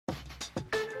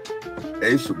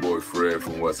Hey, it's your boy Fred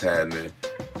from What's Happening.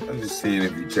 I'm just seeing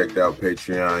if you checked out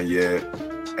Patreon yet.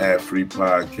 Ad-free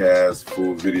podcasts,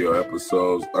 full video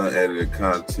episodes, unedited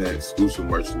content, exclusive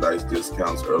merchandise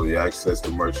discounts, early access to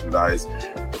merchandise,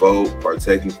 vote,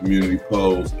 partake in community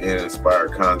polls, and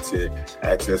inspired content,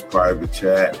 access private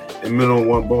chat, and minimum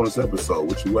one bonus episode.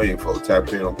 What you waiting for? Tap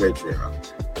in on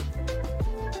Patreon.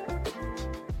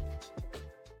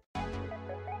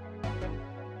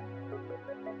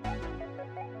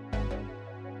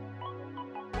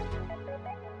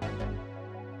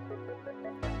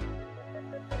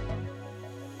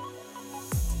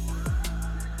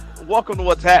 Welcome to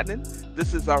What's Happening.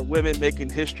 This is our Women Making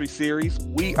History series.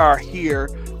 We are here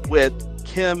with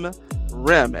Kim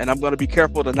Rhim, and I'm going to be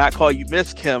careful to not call you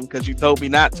Miss Kim because you told me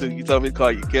not to. You told me to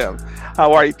call you Kim.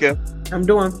 How are you, Kim? I'm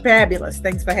doing fabulous.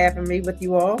 Thanks for having me with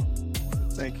you all.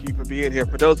 Thank you for being here.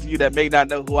 For those of you that may not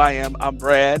know who I am, I'm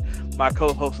Brad. My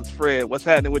co-host is Fred. What's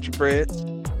happening with you, Fred?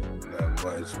 Not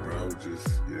much, bro.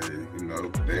 Just,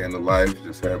 day in the life.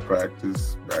 Just had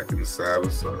practice, back in the saddle,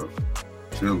 so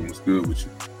chilling. What's good with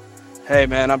you? Hey,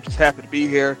 man, I'm just happy to be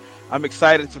here. I'm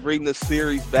excited to bring this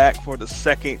series back for the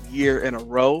second year in a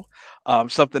row.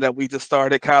 Something that we just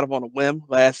started kind of on a whim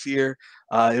last year.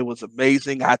 It was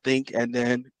amazing, I think. And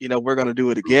then, we're going to do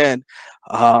it again.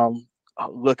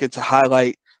 Looking to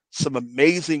highlight some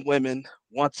amazing women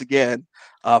once again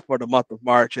for the month of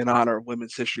March in honor of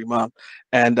Women's History Month.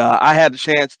 And I had the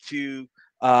chance to,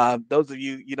 those of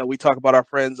you, we talk about our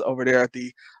friends over there at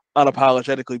the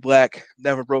Unapologetically Black,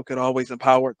 Never Broken, Always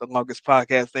Empowered, the longest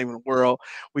podcast name in the world.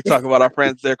 We talk about our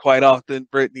friends there quite often,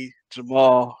 Brittany,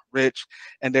 Jamal, Rich,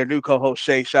 and their new co-host,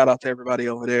 Shay. Shout out to everybody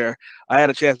over there. I had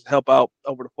a chance to help out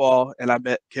over the fall, and I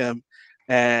met Kim,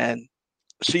 and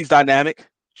she's dynamic.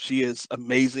 She is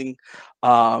amazing.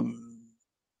 Y'all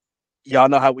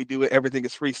know how we do it. Everything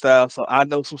is freestyle, so I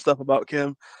know some stuff about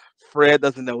Kim. Fred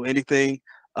doesn't know anything,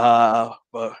 but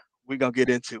we're going to get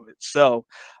into it. So,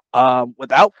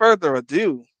 without further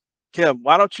ado, Kim,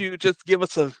 why don't you just give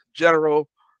us a general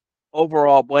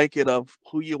overall blanket of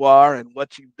who you are and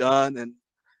what you've done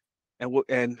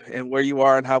and where you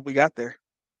are and how we got there.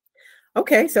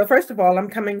 Okay, so first of all, I'm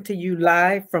coming to you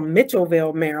live from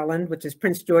Mitchellville, Maryland, which is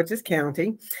Prince George's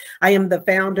County. I am the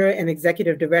founder and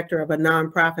executive director of a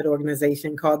nonprofit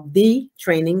organization called The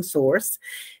Training Source.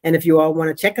 And if you all want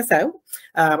to check us out,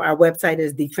 our website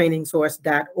is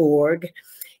thetrainingsource.org.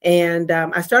 And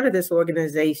I started this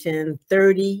organization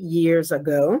 30 years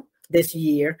ago this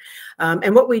year.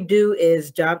 And what we do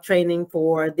is job training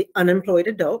for the unemployed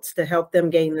adults to help them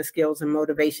gain the skills and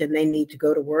motivation they need to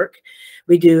go to work.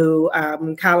 We do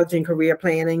college and career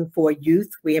planning for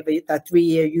youth. We have a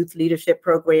 3-year youth leadership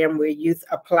program where youth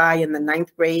apply in the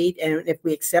 9th grade. And if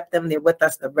we accept them, they're with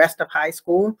us the rest of high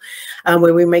school,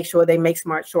 where we make sure they make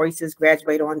smart choices,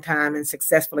 graduate on time, and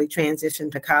successfully transition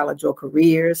to college or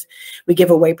careers. We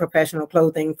give away professional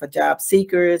clothing for job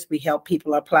seekers. We help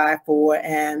people apply for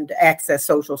and access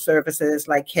social services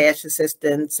like cash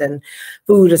assistance and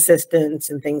food assistance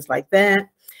and things like that.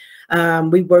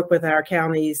 We work with our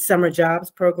county's summer jobs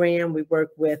program. We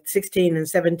work with 16 and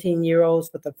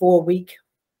 17-year-olds with a 4-week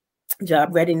job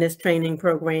readiness training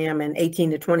program and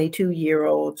 18 to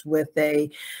 22-year-olds with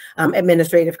a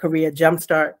administrative career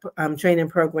jumpstart training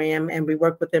program. And we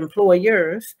work with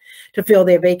employers to fill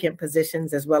their vacant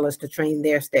positions as well as to train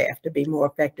their staff to be more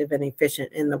effective and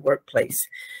efficient in the workplace.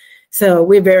 So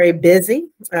we're very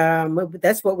busy.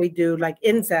 That's what we do, like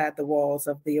inside the walls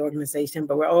of the organization,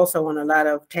 but we're also on a lot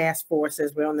of task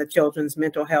forces. We're on the Children's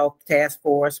Mental Health Task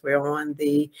Force. We're on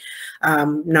the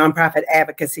Nonprofit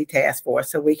Advocacy Task Force.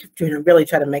 So we really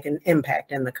try to make an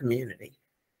impact in the community.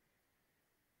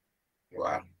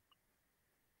 Wow.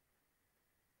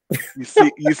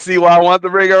 You see why I wanted to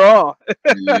bring her on.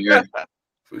 Yeah,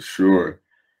 for sure.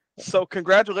 So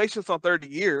congratulations on 30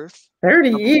 years.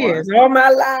 30 years, all my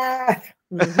life.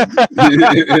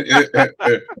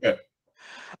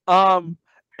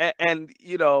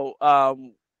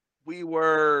 We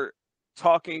were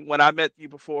talking when I met you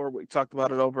before. We talked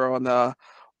about it over on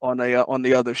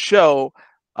the other show.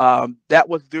 That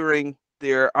was during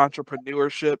their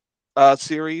entrepreneurship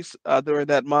series during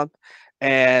that month,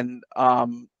 and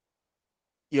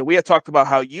we had talked about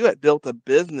how you had built a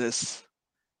business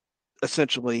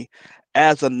essentially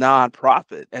as a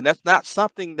nonprofit, and that's not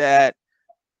something that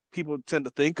people tend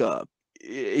to think of.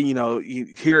 You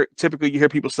hear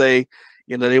people say,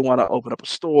 they want to open up a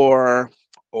store,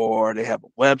 or they have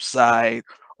a website,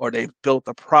 or they've built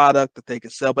a product that they can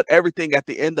sell, but everything at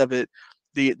the end of it,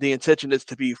 the intention is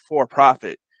to be for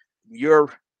profit.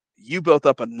 You built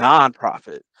up a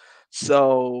nonprofit.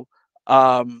 So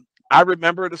I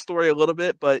remember the story a little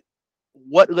bit, but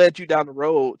what led you down the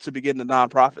road to begin the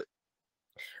nonprofit?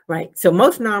 Right. So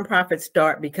most nonprofits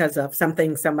start because of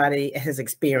something somebody has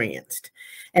experienced.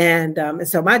 And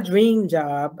so my dream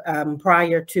job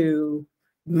prior to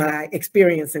my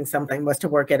experiencing something was to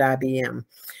work at IBM.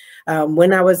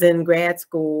 When I was in grad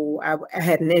school, I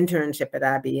had an internship at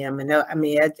IBM, and I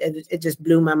mean, it just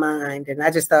blew my mind. And I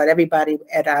just thought everybody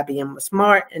at IBM was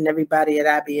smart, and everybody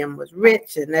at IBM was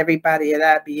rich, and everybody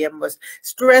at IBM was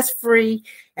stress-free,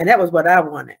 and that was what I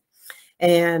wanted.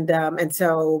 And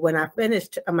so when I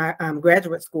finished my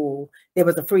graduate school, there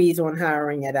was a freeze on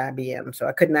hiring at IBM, so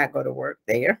I could not go to work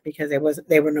there because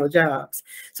there were no jobs.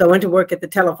 So I went to work at the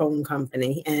telephone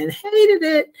company and hated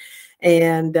it.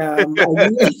 And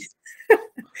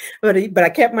but I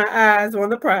kept my eyes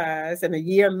on the prize. And a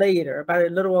year later, about a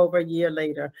little over a year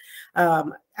later,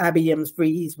 IBM's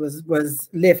freeze was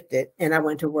lifted, and I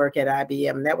went to work at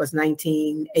IBM. That was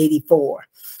 1984.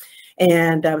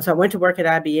 And so I went to work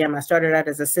at IBM. I started out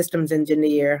as a systems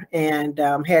engineer and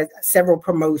had several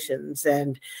promotions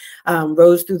and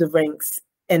rose through the ranks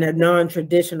in a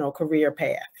non-traditional career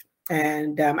path.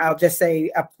 And I'll just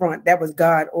say up front, that was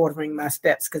God ordering my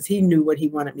steps because he knew what he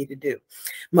wanted me to do.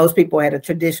 Most people had a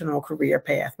traditional career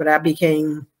path, but I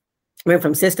went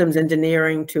from systems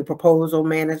engineering to proposal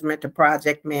management to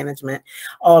project management,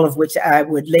 all of which I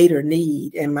would later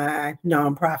need in my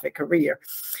nonprofit career.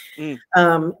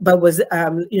 But was,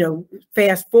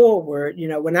 fast forward,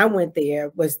 when I went there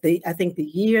was I think the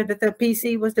year that the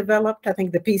PC was developed. I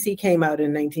think the PC came out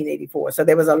in 1984. So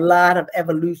there was a lot of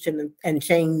evolution and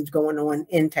change going on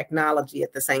in technology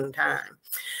at the same time.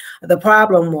 The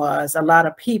problem was a lot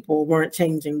of people weren't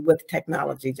changing with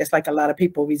technology, just like a lot of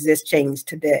people resist change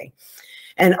today.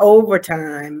 And over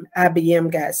time,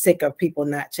 IBM got sick of people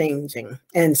not changing.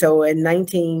 And so in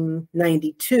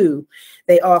 1992,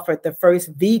 they offered the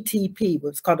first VTP,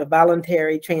 what's called a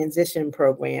voluntary transition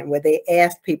program, where they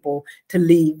asked people to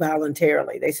leave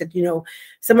voluntarily. They said,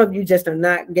 some of you just are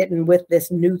not getting with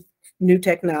this new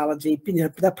technology.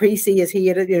 The PC is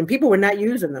here, and people were not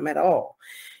using them at all.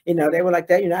 They were like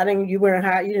that. You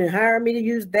didn't hire me to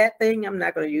use that thing. I'm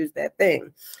not going to use that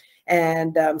thing.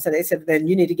 And so they said, then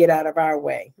you need to get out of our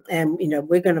way. And,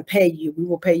 we're going to pay you. We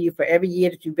will pay you for every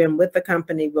year that you've been with the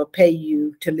company. We'll pay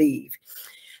you to leave.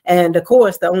 And of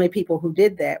course, the only people who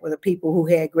did that were the people who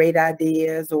had great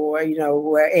ideas or,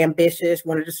 were ambitious,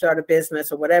 wanted to start a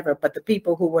business or whatever. But the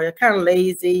people who were kind of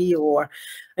lazy or,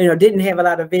 didn't have a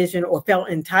lot of vision or felt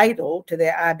entitled to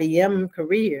their IBM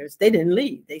careers, they didn't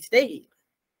leave. They stayed.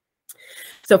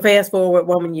 So fast forward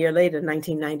 1 year later,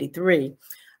 1993,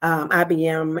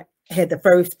 IBM had the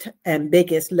first and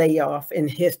biggest layoff in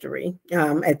history.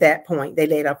 At that point, they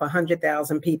laid off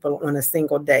 100,000 people on a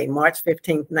single day, March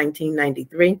 15th,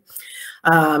 1993.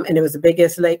 And it was the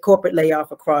biggest corporate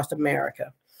layoff across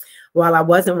America. While I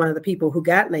wasn't one of the people who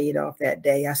got laid off that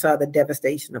day, I saw the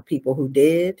devastation of people who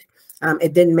did.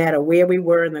 It didn't matter where we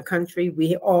were in the country.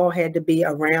 We all had to be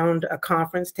around a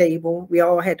conference table. We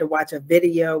all had to watch a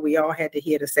video. We all had to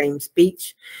hear the same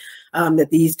speech. That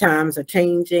these times are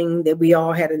changing, that we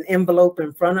all had an envelope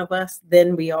in front of us.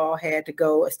 Then we all had to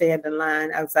go stand in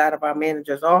line outside of our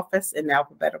manager's office in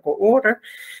alphabetical order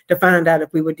to find out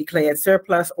if we were declared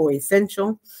surplus or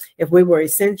essential. If we were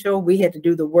essential, we had to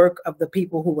do the work of the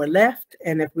people who were left.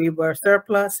 And if we were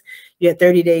surplus, you had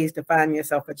 30 days to find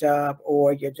yourself a job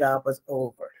or your job was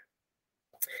over.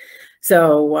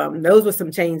 So those were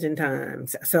some changing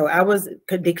times. So I was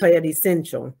declared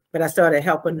essential, but I started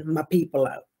helping my people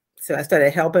out. So I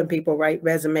started helping people write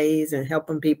resumes and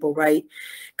helping people write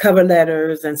cover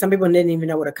letters. And some people didn't even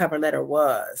know what a cover letter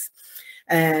was.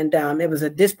 And it was a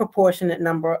disproportionate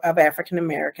number of African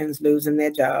Americans losing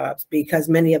their jobs because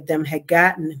many of them had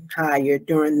gotten hired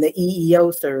during the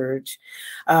EEO surge.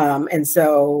 And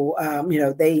so,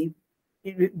 they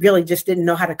really just didn't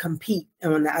know how to compete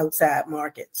on the outside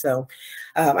market. So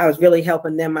I was really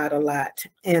helping them out a lot.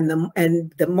 And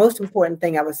the most important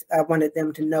thing I wanted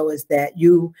them to know is that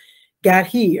you got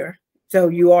here, so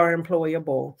you are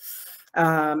employable.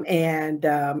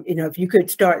 If you could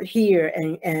start here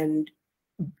and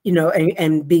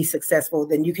be successful,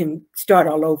 then you can start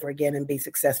all over again and be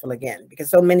successful again.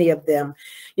 Because so many of them,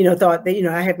 thought that,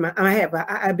 I have an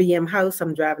IBM house,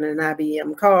 I'm driving an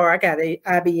IBM car, I got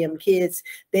IBM kids.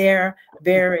 Their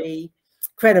very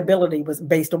credibility was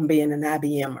based on being an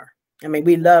IBMer. I mean,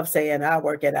 we love saying I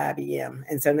work at IBM.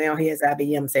 And so now here's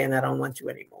IBM saying I don't want you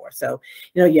anymore. So,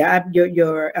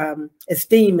 your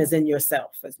esteem is in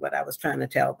yourself is what I was trying to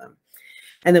tell them.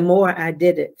 And the more I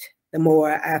did it, the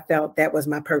more I felt that was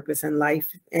my purpose in life,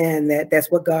 and that's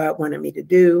what God wanted me to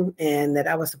do, and that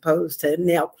I was supposed to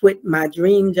now quit my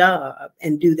dream job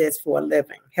and do this for a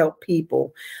living, help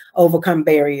people overcome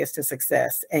barriers to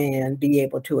success and be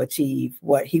able to achieve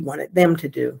what he wanted them to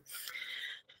do.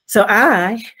 So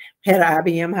I had an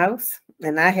IBM house,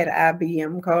 and I had an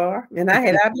IBM car, and I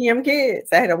had IBM kids.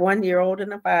 I had a 1-year-old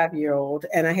and a 5-year-old,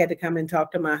 and I had to come and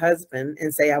talk to my husband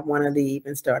and say I want to leave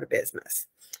and start a business.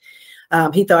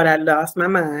 He thought I'd lost my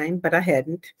mind, but I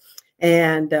hadn't.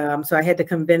 And so I had to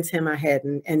convince him I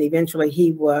hadn't. And eventually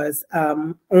he was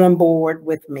on board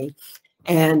with me.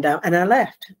 And I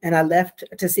left. And I left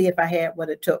to see if I had what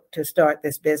it took to start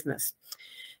this business.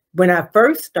 When I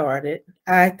first started,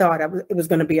 I thought it was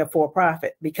going to be a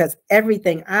for-profit, because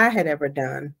everything I had ever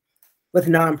done with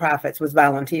nonprofits was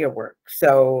volunteer work.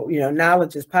 So,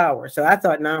 knowledge is power. So I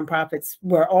thought nonprofits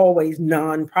were always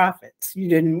nonprofits.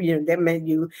 That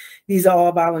meant these are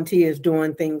all volunteers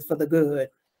doing things for the good,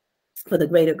 for the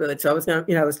greater good. So I was I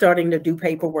was starting to do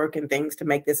paperwork and things to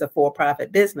make this a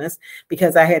for-profit business,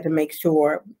 because I had to make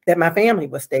sure that my family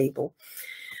was stable.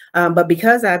 But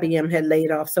because IBM had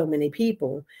laid off so many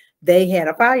people, they had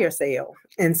a fire sale.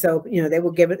 And so, they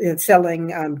were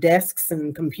selling desks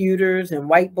and computers and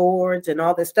whiteboards and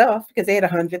all this stuff, because they had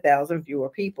 100,000 fewer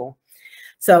people.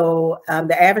 So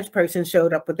the average person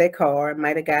showed up with their car and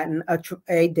might have gotten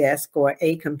a desk or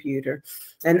a computer.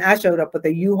 And I showed up with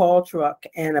a U-Haul truck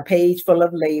and a page full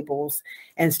of labels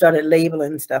and started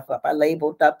labeling stuff up. I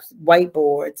labeled up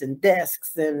whiteboards and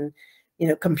desks and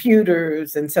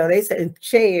computers. And so they said,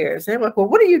 chairs. And they're like, well,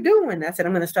 what are you doing? I said,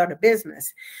 I'm going to start a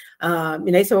business. And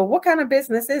they said, well, what kind of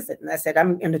business is it? And I said,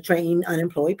 I'm going to train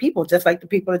unemployed people, just like the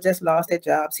people that just lost their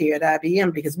jobs here at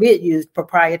IBM, because we had used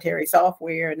proprietary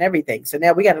software and everything. So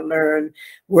now we got to learn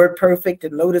WordPerfect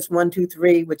and Lotus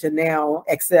 123, which are now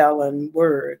Excel and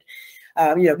Word.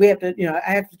 We have to,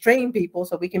 I have to train people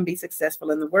so we can be successful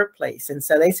in the workplace. And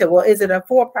so they said, well, is it a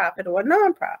for-profit or a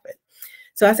nonprofit?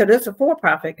 So I said, it's a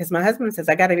for-profit, because my husband says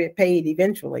I got to get paid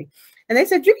eventually. And they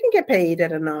said, you can get paid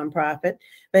at a nonprofit.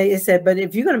 But it said, but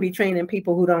if you're going to be training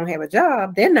people who don't have a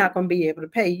job, they're not going to be able to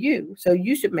pay you. So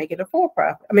you should make it a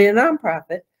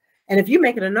nonprofit. And if you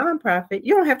make it a nonprofit,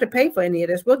 you don't have to pay for any of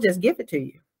this. We'll just give it to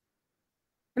you.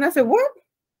 And I said, what?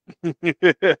 I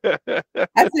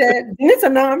said, it's a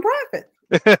nonprofit.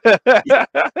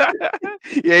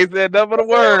 You ain't said nothing but a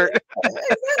word.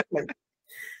 Exactly.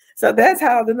 So that's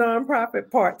how the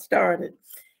nonprofit part started.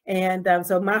 And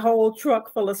so my whole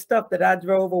truck full of stuff that I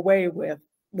drove away with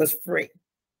was free.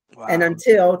 Wow. And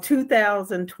until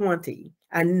 2020,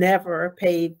 I never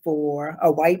paid for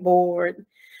a whiteboard.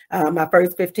 My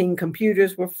first 15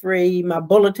 computers were free. My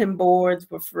bulletin boards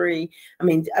were free. I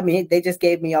mean, they just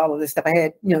gave me all of this stuff. I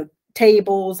had,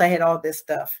 tables. I had all this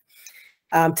stuff.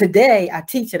 Today, I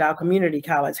teach at our community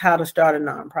college how to start a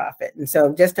nonprofit. And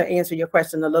so just to answer your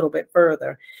question a little bit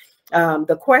further,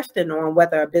 the question on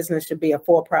whether a business should be a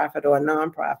for-profit or a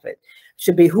nonprofit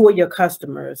should be, who are your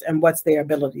customers and what's their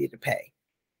ability to pay?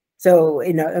 So,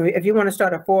 if you want to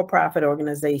start a for-profit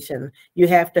organization, you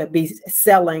have to be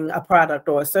selling a product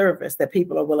or a service that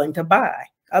people are willing to buy.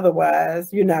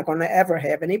 Otherwise, you're not going to ever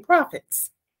have any profits.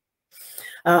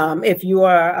 If you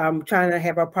are trying to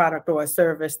have a product or a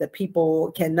service that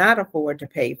people cannot afford to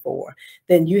pay for,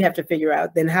 then you have to figure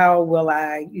out, then how will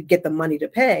I get the money to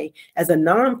pay? As a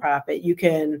nonprofit, you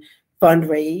can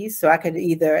fundraise. So I could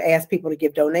either ask people to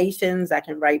give donations, I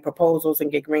can write proposals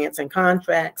and get grants and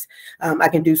contracts. I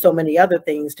can do so many other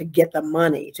things to get the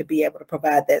money to be able to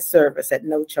provide that service at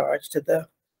no charge to the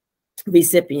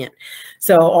recipient.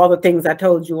 So all the things I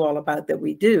told you all about that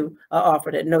we do are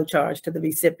offered at no charge to the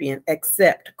recipient,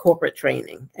 except corporate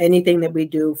training. Anything that we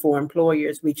do for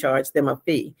employers, we charge them a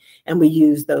fee, and we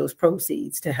use those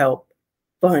proceeds to help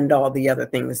fund all the other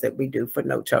things that we do for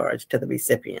no charge to the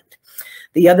recipient.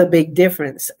 The other big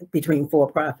difference between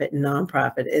for-profit and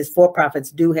nonprofit is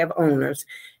for-profits do have owners,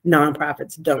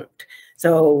 nonprofits don't.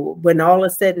 So when all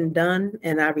is said and done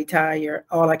and I retire,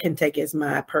 all I can take is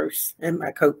my purse and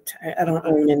my coat. I don't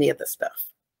own any of the stuff.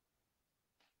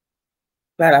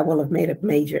 But I will have made a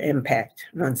major impact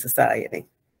on society.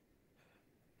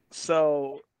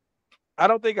 So I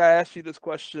don't think I asked you this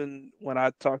question when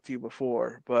I talked to you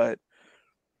before, but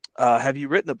have you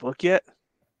written a book yet?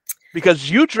 Because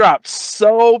you dropped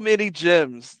so many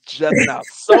gems just now,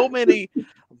 so many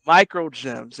micro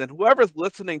gems, and whoever's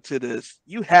listening to this,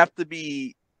 you have to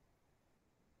be,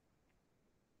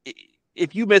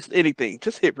 if you missed anything,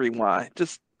 just hit rewind.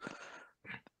 Just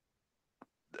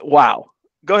wow.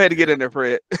 Go ahead and get in there,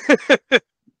 Fred.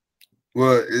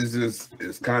 Well,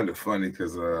 it's kind of funny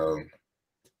because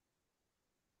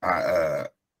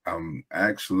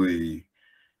I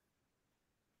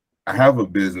have a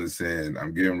business and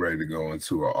I'm getting ready to go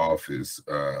into an office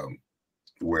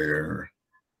where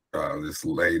this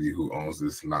lady who owns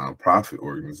this nonprofit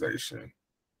organization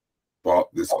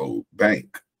bought this old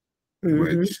bank,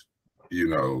 which, you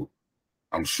know,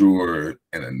 I'm sure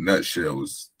in a nutshell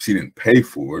she didn't pay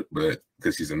for it, but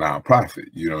because she's a nonprofit,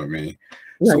 you know what I mean?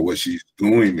 Right. So what she's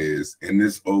doing is in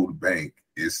this old bank,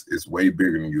 it's way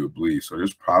bigger than you would believe. So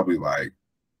there's probably like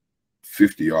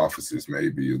 50 offices,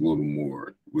 maybe a little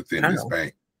more within this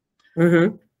bank.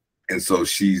 And so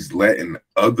she's letting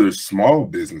other small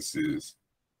businesses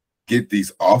get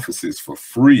these offices for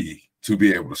free to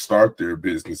be able to start their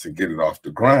business and get it off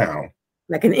the ground.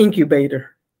 Like an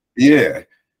incubator. Yeah.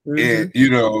 And,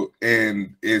 you know,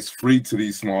 and it's free to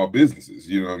these small businesses,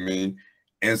 you know what I mean?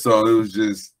 And so it was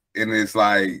just, and it's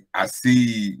like, I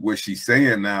see what she's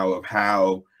saying now of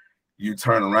how you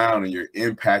turn around and you're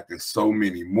impacting so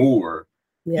many more,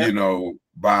 you know,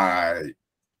 by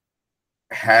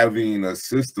having a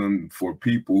system for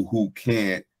people who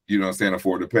can't, you know what I'm saying,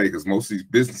 afford to pay. Because most of these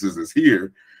businesses is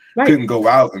here couldn't go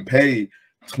out and pay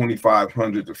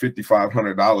 $2,500 to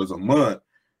 $5,500 a month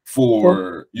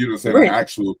for, you know what I'm saying, an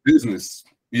actual business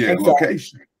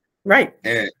location. Right.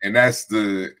 And that's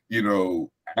the, you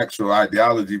know, actual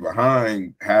ideology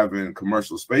behind having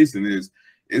commercial spacing is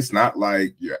it's not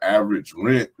like your average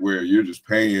rent where you're just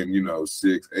paying, you know,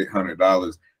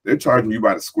 $600-800. They're charging you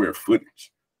by the square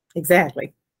footage.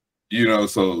 Exactly. You know,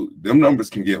 so them numbers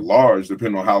can get large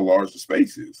depending on how large the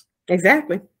space is.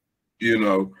 Exactly. You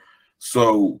know,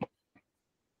 so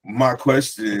my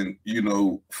question, you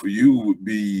know, for you would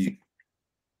be,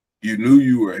 you knew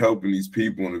you were helping these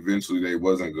people and eventually they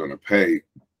wasn't going to pay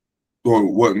or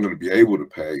wasn't going to be able to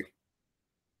pay.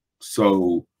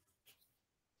 So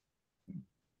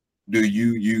do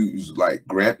you use like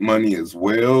grant money as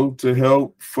well to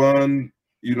help fund,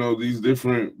 you know, these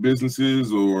different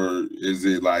businesses, or is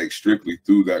it like strictly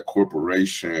through that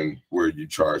corporation where you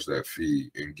charge that fee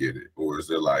and get it? Or is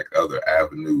there like other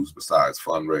avenues besides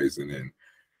fundraising and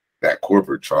that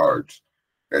corporate charge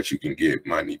that you can get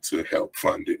money to help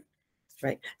fund it?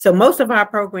 Right. So most of our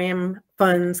program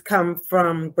funds come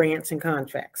from grants and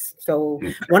contracts. So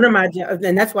one of my,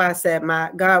 and that's why I said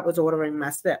my God was ordering my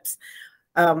steps.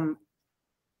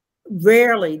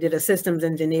 Rarely did a systems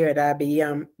engineer at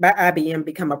IBM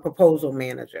become a proposal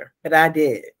manager, but I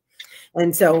did.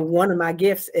 And so one of my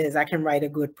gifts is I can write a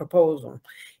good proposal.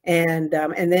 And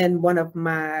then one of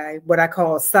my, what I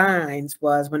call signs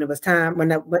was when it was time,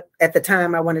 at the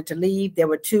time I wanted to leave, there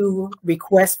were 2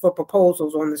 requests for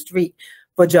proposals on the street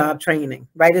for job training,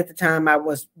 right at the time I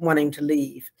was wanting to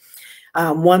leave.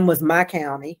 One was my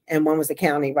county and one was the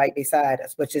county right beside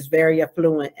us, which is very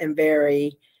affluent and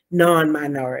very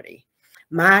non-minority.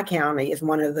 My county is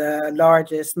one of the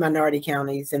largest minority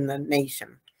counties in the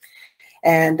nation.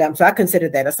 And so I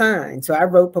considered that a sign. So I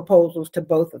wrote proposals to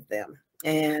both of them.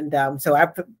 And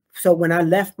so when I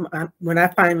left, when I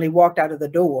finally walked out of the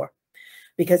door,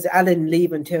 because I didn't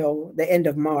leave until the end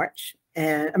of March,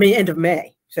 end of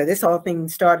May. So this whole thing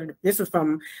started, this was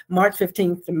from March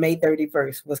 15th to May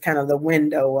 31st was kind of the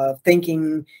window of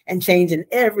thinking and changing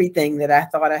everything that I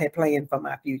thought I had planned for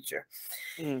my future.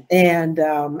 And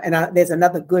there's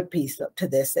another good piece to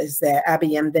this is that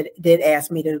IBM did ask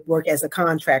me to work as a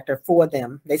contractor for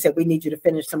them. They said, we need you to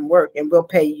finish some work and we'll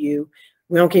pay you.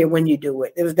 We don't care when you do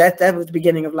it. It was that was the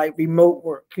beginning of like remote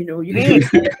work. You know, you can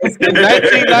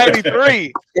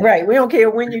 1993. Right. We don't care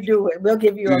when you do it. We'll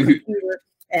give you a computer.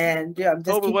 And just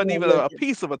it wasn't even a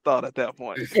piece of a thought at that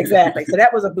point. Exactly. So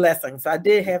that was a blessing. So I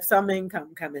did have some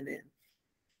income coming in.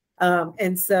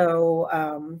 And so,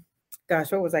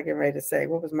 gosh, what was I getting ready to say?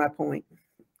 What was my point?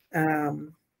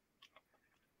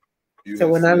 So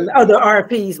when the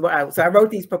RFPs were out, so I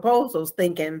wrote these proposals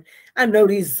thinking, I know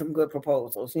these are some good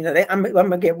proposals. You know, I'm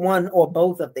going to get one or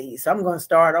both of these. So I'm going to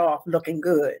start off looking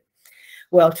good.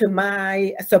 Well, to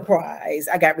my surprise,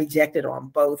 I got rejected on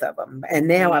both of them. And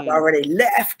now I've already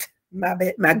left my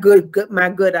good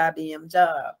IBM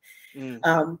job.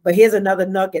 But here's another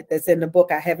nugget that's in the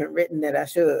book I haven't written that I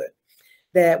should.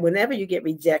 That whenever you get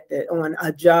rejected on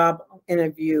a job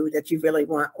interview that you really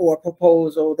want, or a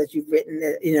proposal that you've written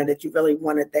that, you know, that you really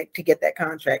wanted to get that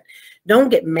contract, don't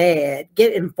get mad,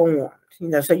 get informed. You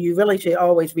know, so you really should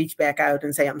always reach back out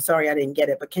and say, I'm sorry I didn't get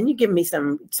it, but can you give me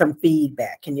some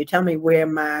feedback? Can you tell me where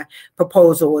my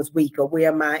proposal was weak or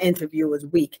where my interview was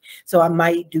weak so I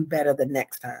might do better the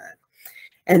next time?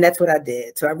 And that's what I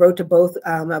did. So I wrote to both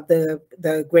of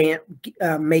the grant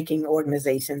making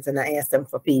organizations and I asked them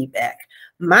for feedback.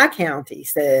 My county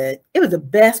said it was the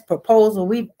best proposal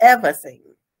we've ever seen,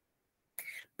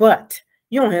 but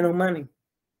you don't have no money.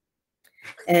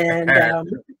 And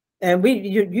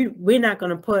we're not going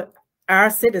to put our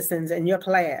citizens in your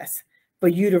class for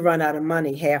you to run out of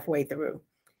money halfway through.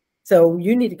 So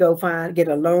you need to go get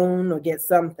a loan or get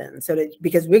something so that,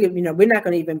 because we're not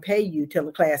going to even pay you till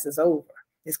the class is over.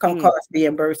 It's called cost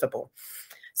reimbursable.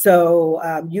 So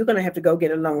you're going to have to go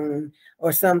get a loan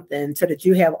or something so that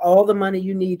you have all the money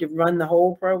you need to run the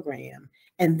whole program.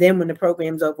 And then when the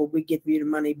program's over, we give you the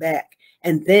money back.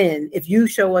 And then if you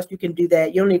show us you can do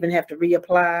that, you don't even have to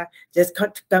reapply. Just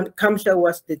come show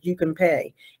us that you can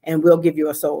pay, and we'll give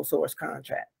you a sole source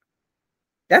contract.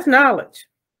 That's knowledge.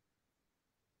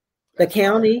 The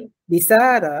county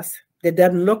beside us that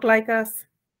doesn't look like us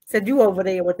said, you over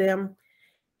there with them,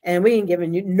 and we ain't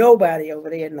giving you nobody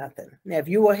over there nothing. Now, if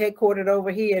you were headquartered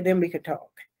over here, then we could talk.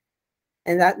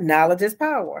 And that knowledge is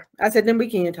power. I said, then we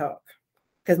can't talk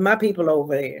because my people are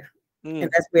over there, and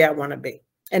that's where I want to be.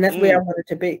 And that's where I wanted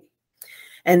to be.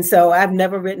 And so I've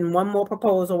never written one more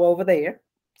proposal over there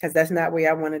because that's not where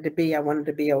I wanted to be. I wanted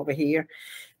to be over here.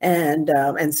 And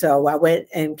so I went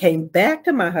and came back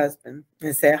to my husband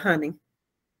and said, honey,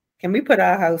 can we put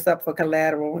our house up for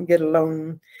collateral and get a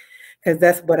loan? Because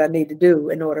that's what I need to do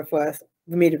in order for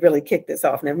me to really kick this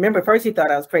off. Now, remember, first he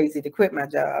thought I was crazy to quit my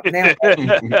job. Now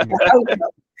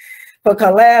for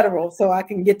collateral so I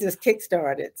can get this kick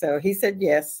started. So he said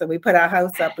yes. So we put our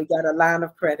house up. We got a line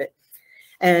of credit.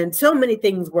 And so many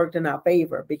things worked in our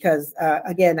favor because,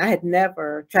 again, I had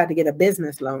never tried to get a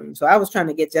business loan. So I was trying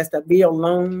to get just a real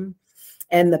loan.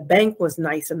 And the bank was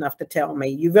nice enough to tell me,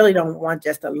 you really don't want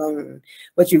just a loan.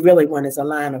 What you really want is a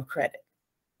line of credit.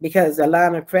 Because a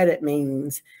line of credit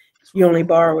means you only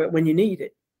borrow it when you need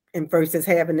it. And versus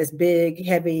having this big,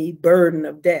 heavy burden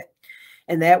of debt.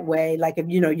 And that way, like if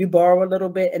you borrow a little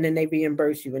bit and then they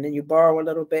reimburse you. And then you borrow a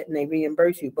little bit and they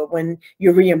reimburse you. But when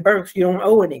you're reimbursed, you don't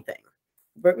owe anything.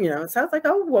 But, so I was like,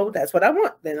 oh, well, that's what I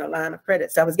want, then a line of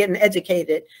credit. So I was getting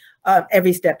educated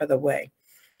every step of the way.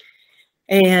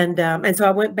 And so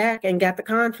I went back and got the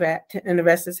contract, and the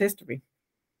rest is history.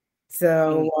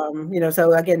 So,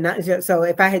 so again, so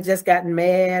if I had just gotten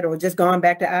mad or just gone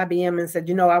back to IBM and said,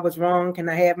 I was wrong, can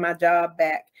I have my job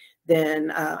back?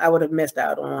 Then I would have missed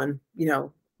out on,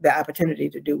 the opportunity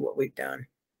to do what we've done.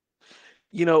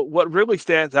 What really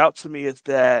stands out to me is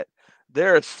that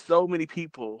there are so many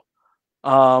people,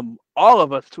 all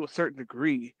of us to a certain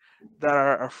degree, that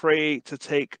are afraid to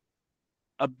take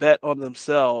a bet on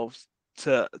themselves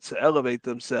to elevate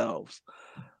themselves.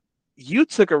 You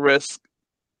took a risk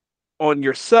on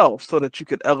yourself so that you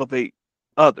could elevate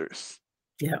others.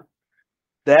 Yeah.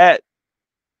 That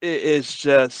is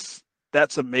just,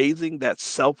 that's amazing. That's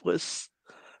selfless.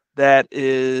 That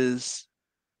is,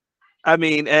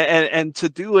 and to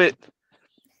do it,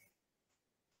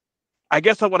 I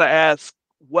guess I want to ask,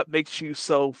 what makes you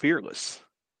so fearless?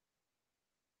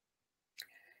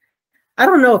 I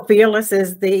don't know if fearless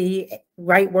is the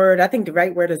right word. I think the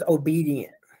right word is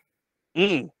obedient.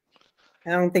 I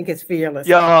don't think it's fearless.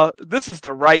 Y'all, this is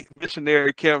the right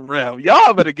missionary Kim Rhim.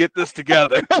 Y'all better get this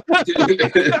together.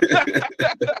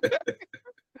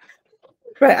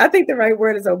 Right. I think the right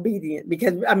word is obedient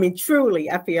because, truly,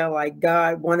 I feel like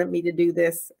God wanted me to do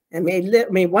this.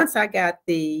 Once I got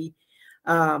the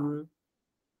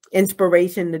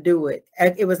inspiration to do it,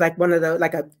 it was like one of those,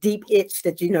 like a deep itch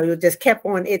that you just kept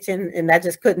on itching, and I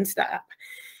just couldn't stop.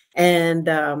 And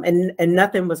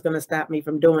nothing was going to stop me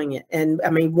from doing it. And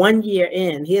 1 year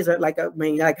in, here's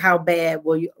how bad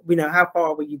will you, how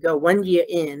far will you go? 1 year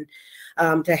in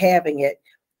to having it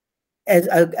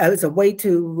as a way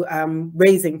to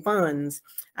raising funds,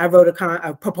 I wrote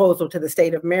a proposal to the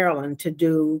state of Maryland to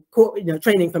do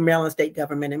training for Maryland state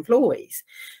government employees,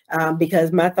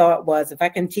 because my thought was, if I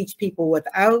can teach people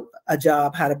without a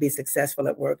job how to be successful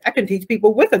at work, I can teach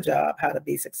people with a job how to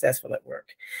be successful at work.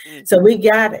 So we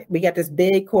got it. We got this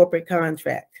big corporate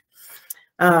contract.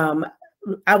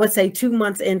 I would say 2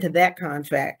 months into that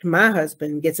contract, my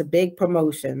husband gets a big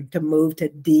promotion to move to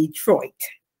Detroit.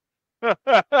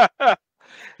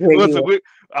 Listen,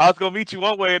 I was gonna meet you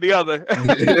one way or the other.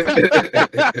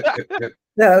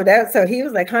 So he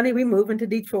was like, honey, we moving to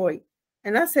Detroit.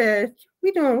 And I said,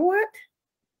 we doing what?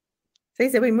 So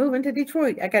he said, we moving to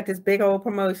Detroit. I got this big old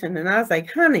promotion. And I was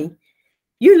like, honey,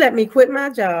 you let me quit my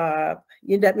job.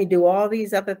 You let me do all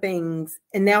these other things.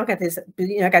 And now I got this,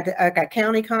 I got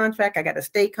county contract. I got a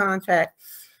state contract.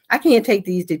 I can't take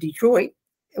these to Detroit.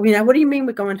 What do you mean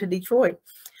we're going to Detroit?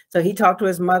 So he talked to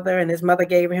his mother, and his mother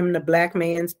gave him the black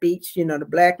man speech. The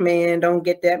black man don't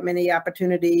get that many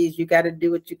opportunities. You got to do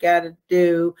what you got to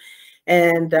do.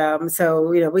 And so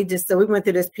we went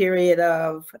through this period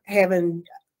of having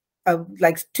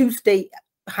like 2 state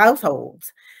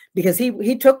households because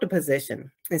he took the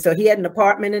position. And so he had an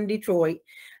apartment in Detroit.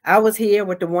 I was here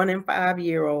with the 1 and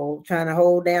 5-year-old trying to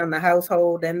hold down the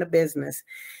household and the business.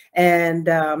 And,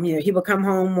 he would come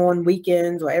home on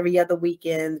weekends or every other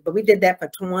weekend, but we did that for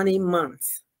 20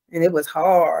 months. And it was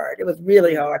hard. It was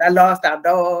really hard. I lost our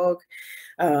dog,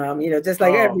 just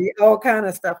like all kind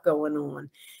of stuff going on.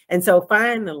 And so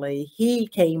finally he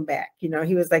came back. He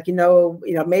was like,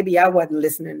 maybe I wasn't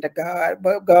listening to God,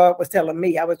 but God was telling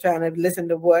me. I was trying to listen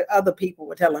to what other people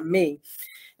were telling me.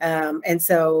 And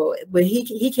so when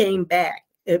he came back,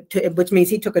 which means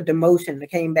he took a demotion and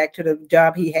came back to the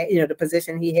job he had, the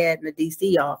position he had in the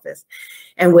DC office.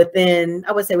 And within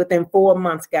 4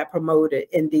 months got promoted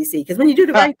in DC. Because when you do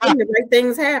the right thing, the right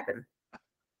things happen.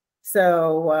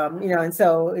 So,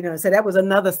 so that was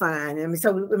another sign. I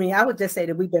would just say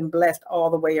that we've been blessed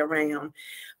all the way around.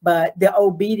 But the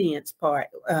obedience part,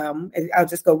 I'll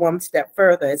just go one step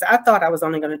further. Is I thought I was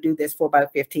only going to do this for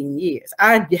about 15 years.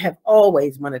 I have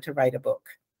always wanted to write a book.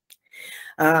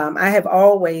 I have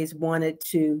always wanted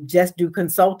to just do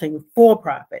consulting for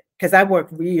profit because I work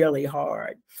really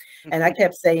hard. And I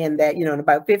kept saying that, in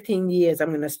about 15 years, I'm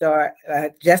going to start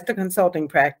just a consulting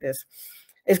practice.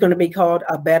 It's going to be called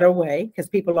A Better Way because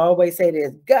people always say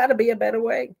there's got to be a better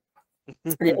way.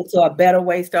 So A Better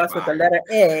Way starts with the letter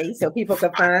A, so people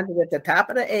can find it at the top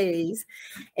of the A's.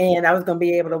 And I was going to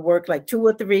be able to work like 2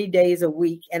 or 3 days a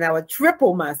week, and I would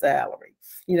triple my salary.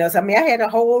 So I had a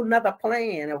whole nother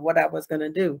plan of what I was going to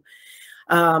do,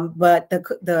 but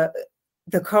the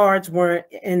cards weren't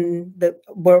in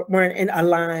a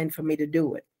line for me to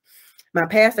do it. My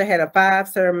pastor had a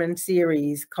 5-sermon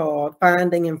series called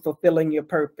Finding and Fulfilling Your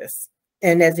Purpose.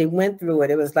 And as he went through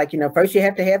it, it was like, first you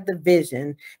have to have the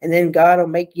vision, and then God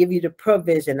will give you the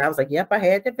provision. I was like, yep, I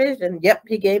had the vision. Yep,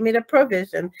 he gave me the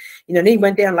provision. And he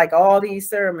went down like all these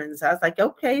sermons. I was like,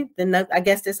 okay, then I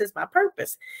guess this is my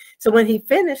purpose. So when he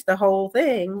finished the whole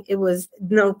thing, it was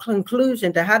no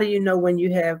conclusion to how do you know when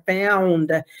you have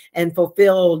found and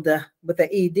fulfilled with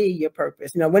the ED your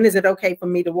purpose? When is it okay for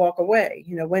me to walk away?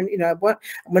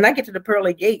 When I get to the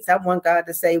pearly gates, I want God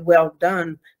to say, well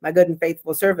done, my good and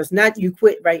faithful service, not you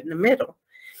quit right in the middle.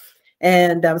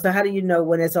 And so how do you know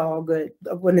when it's all good,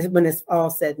 when it's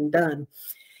all said and done?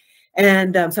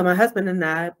 And so my husband and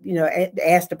I,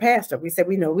 asked the pastor, we said,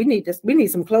 we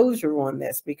need some closure on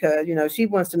this because, she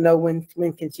wants to know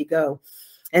when can she go?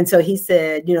 And so he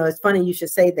said, it's funny you should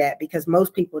say that because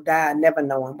most people die never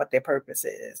knowing what their purpose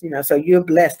is, so you're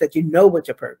blessed that you know what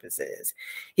your purpose is.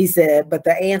 He said, but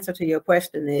the answer to your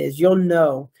question is you'll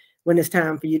know when it's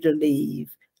time for you to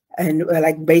leave. And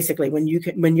like basically when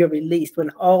you're released,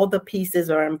 when all the pieces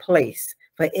are in place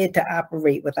for it to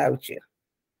operate without you.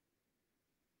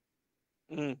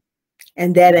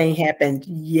 And that ain't happened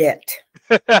yet.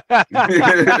 Yet.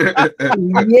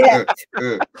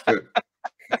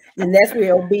 And that's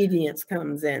where obedience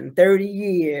comes in. 30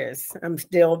 years, I'm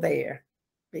still there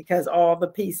because all the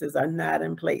pieces are not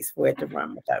in place for it to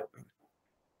run without me.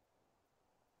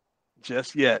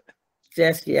 Just yet.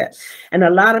 Just yet. And a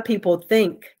lot of people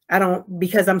think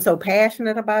because I'm so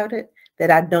passionate about it,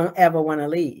 that I don't ever want to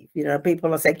leave. People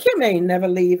will say, Kim ain't never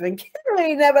leaving. Kim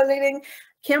ain't never leaving.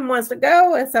 Kim wants to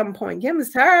go at some point. Kim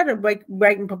is tired of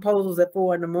writing proposals at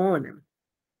 4 a.m.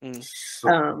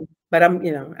 But I'm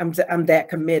that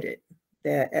committed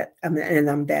that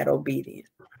I'm that obedient.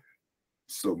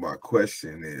 So my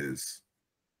question is,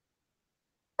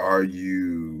 are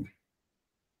you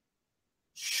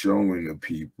showing the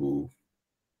people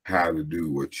how to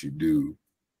do what you do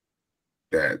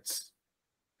that's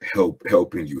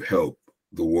helping you help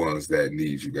the ones that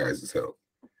need you guys' help?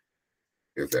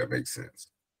 If that makes sense.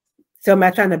 So am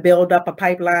I trying to build up a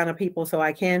pipeline of people so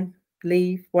I can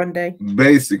leave one day?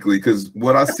 Basically, because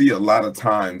what I see a lot of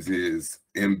times is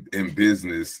in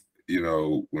business,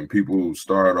 when people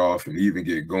start off and even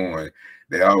get going,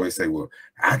 they always say, well,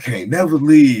 I can't never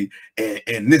leave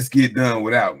and this get done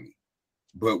without me.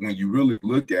 But when you really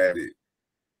look at it,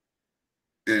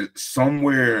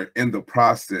 somewhere in the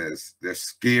process, they're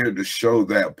scared to show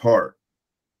that part,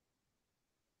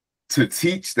 to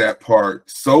teach that part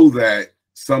so that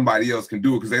somebody else can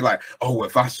do it. Because they like, oh,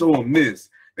 if I show them this,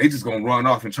 they just gonna run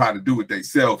off and try to do it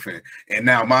themselves, and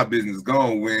now my business is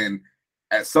gone. When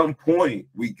at some point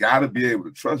we gotta be able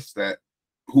to trust that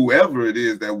whoever it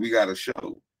is that we gotta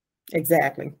show.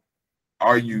 Exactly.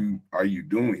 Are you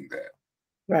doing that?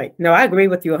 Right. No, I agree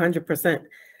with you 100%.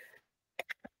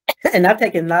 And I've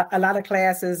taken a lot of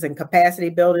classes and capacity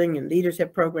building and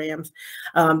leadership programs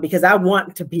because I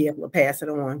want to be able to pass it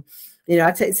on.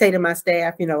 I say to my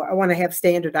staff, I want to have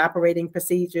standard operating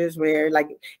procedures where like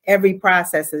every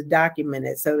process is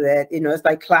documented so that, it's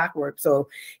like clockwork. So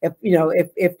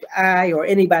if I or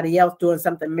anybody else doing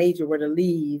something major were to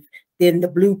leave, then the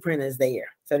blueprint is there.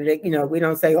 So that, we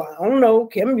don't say, oh, I don't know,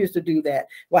 Kim used to do that.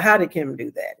 Well, how did Kim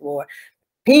do that? Or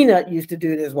Peanut used to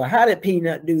do this. Well, how did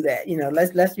Peanut do that?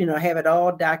 Let's have it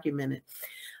all documented.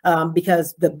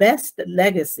 Because the best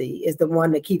legacy is the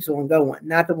one that keeps on going,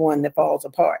 not the one that falls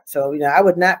apart. So, I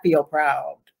would not feel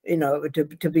proud,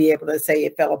 to be able to say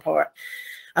it fell apart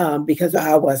because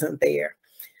I wasn't there.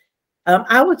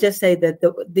 I would just say that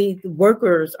the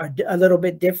workers are a little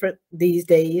bit different these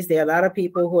days. There are a lot of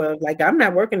people who are like, I'm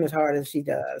not working as hard as she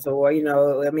does, or,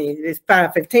 it's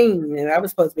 5:15 and I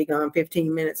was supposed to be gone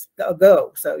 15 minutes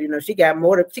ago. So, she got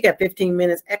 15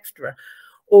 minutes extra.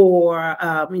 Or,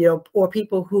 or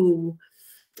people who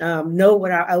know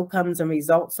what our outcomes and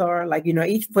results are. Like,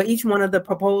 for each one of the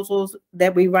proposals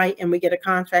that we write and we get a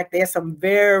contract, there's some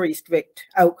very strict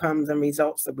outcomes and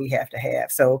results that we have to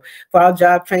have. So for our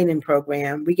job training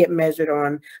program, we get measured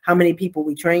on how many people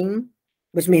we train,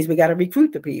 which means we got to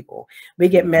recruit the people. We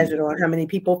get measured on how many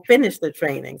people finish the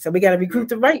training. So we got to recruit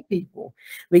the right people.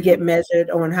 We get measured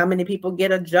on how many people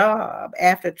get a job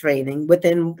after training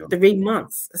within 3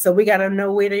 months. So we got to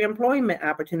know where the employment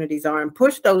opportunities are and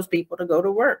push those people to go to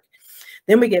work.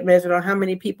 Then we get measured on how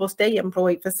many people stay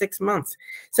employed for 6 months.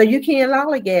 So you can't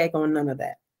lollygag on none of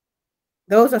that.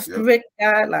 Those are strict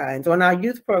guidelines. On our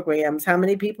youth programs, how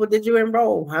many people did you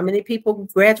enroll? How many people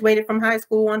graduated from high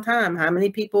school on time? How many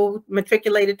people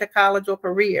matriculated to college or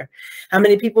career? How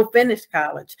many people finished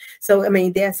college? So,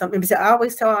 there's something. So I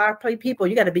always tell our people,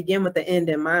 you got to begin with the end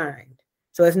in mind.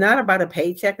 So it's not about a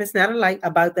paycheck. It's not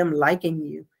about them liking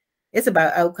you. It's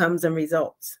about outcomes and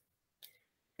results.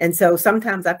 And so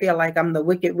sometimes I feel like I'm the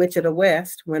Wicked Witch of the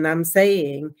West when I'm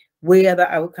saying, where are the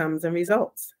outcomes and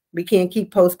results? We can't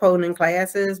keep postponing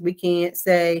classes. We can't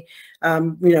say,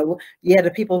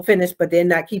 the people finished, but they're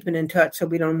not keeping in touch, so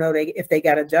we don't know if they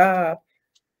got a job.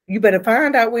 You better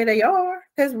find out where they are,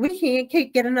 because we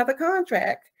can't get another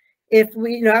contract if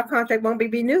our contract won't be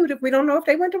renewed if we don't know if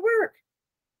they went to work.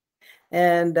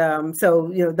 And so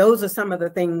those are some of the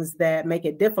things that make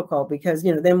it difficult, because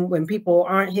then when people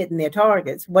aren't hitting their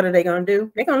targets, what are they going to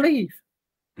do? They're going to leave.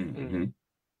 Mm-hmm.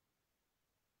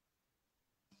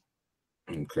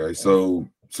 Okay, so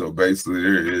basically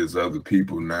there is other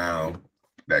people now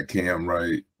that can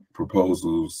write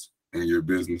proposals in your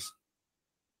business.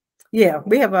 Yeah,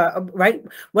 we have I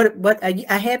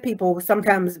had people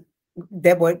sometimes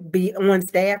that would be on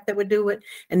staff that would do it,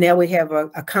 and now we have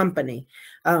a company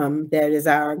that is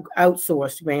our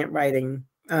outsourced grant writing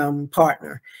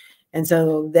partner. And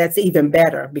so that's even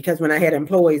better, because when I had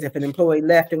employees, if an employee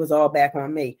left, it was all back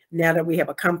on me. Now that we have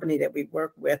a company that we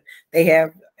work with, they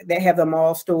have them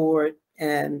all stored,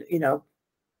 and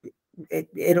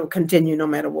it'll continue no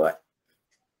matter what.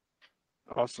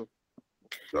 Awesome.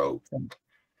 So,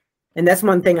 and that's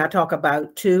one thing I talk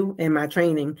about too in my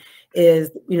training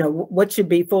is, what should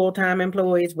be full-time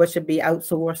employees, what should be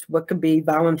outsourced, what could be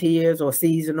volunteers or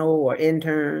seasonal or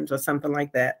interns or something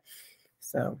like that.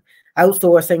 So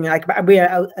outsourcing, like we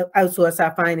outsource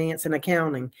our finance and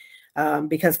accounting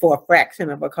because for a fraction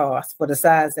of a cost, for the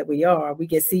size that we are, we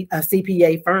get a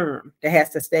CPA firm that has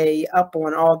to stay up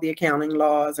on all the accounting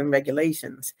laws and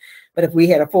regulations. But if we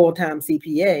had a full-time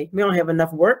CPA, we don't have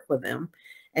enough work for them.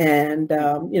 And,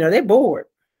 they're bored.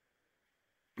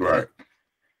 Right.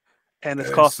 And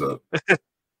it's costly.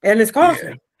 And it's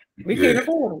costly. Yeah. We can't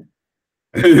afford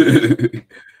them.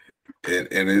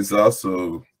 And it's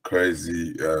also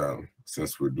crazy,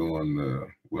 since we're doing the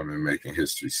Women Making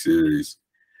History series.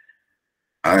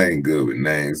 I ain't good with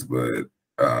names, but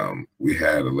we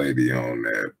had a lady on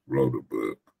that wrote a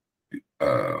book.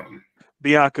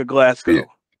 Bianca Glasgow.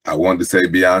 I wanted to say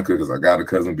Bianca because I got a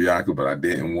cousin Bianca, but I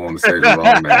didn't want to say the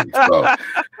wrong name. So,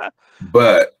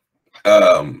 but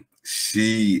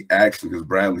she actually, because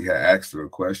Bradley had asked her a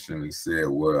question and said,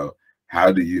 well,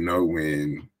 how do you know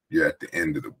when you're at the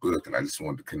end of the book? And I just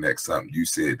wanted to connect something. You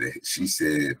said that she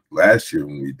said last year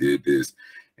when we did this,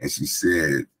 and she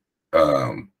said,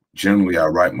 generally I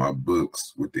write my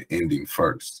books with the ending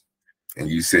first. And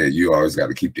you said you always got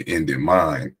to keep the end in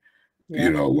mind,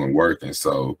 when working.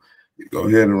 So go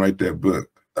ahead and write that book.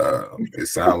 It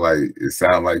sounds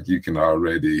like you can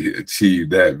already achieve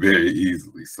that very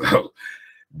easily. So,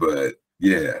 but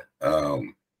yeah,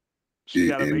 she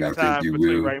gotta make time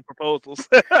between writing proposals.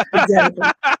 Exactly.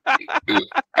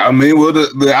 I mean, well,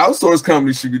 the outsource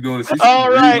company should be doing it. She should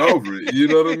be reading over it. You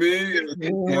know what I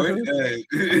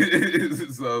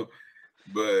mean? So,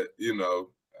 but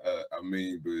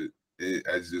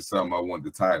it's just something I wanted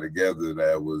to tie together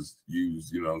that was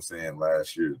used, you know what I'm saying,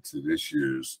 last year to this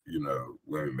year's,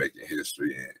 Women Making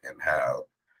History, and how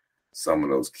some of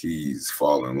those keys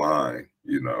fall in line,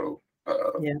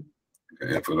 Yeah.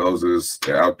 And for those of us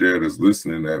out there that's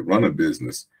listening that run a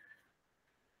business,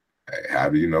 how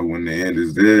do you know when the end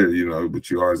is there, but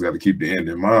you always got to keep the end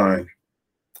in mind.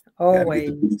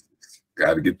 Always.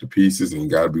 Got to get the pieces, and you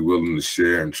got to be willing to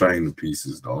share and train the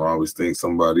pieces. Don't always think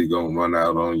somebody going to run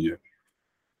out on you,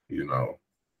 I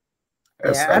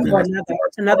know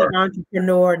another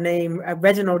entrepreneur named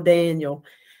Reginald Daniel,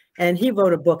 and he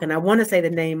wrote a book, and I want to say the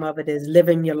name of it is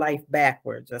Living Your Life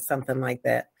Backwards or something like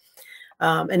that.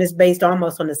 And it's based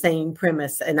almost on the same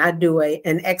premise. And I do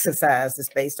an exercise that's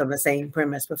based on the same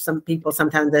premise. With some people,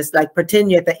 sometimes it's like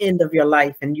pretend you're at the end of your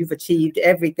life and you've achieved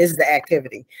this is the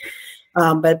activity.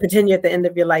 But pretend you're at the end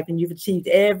of your life and you've achieved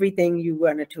everything you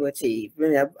wanted to achieve.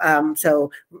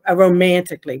 So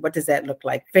romantically, what does that look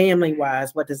like?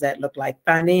 Family-wise, what does that look like?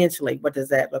 Financially, what does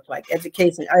that look like?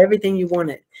 Education, everything you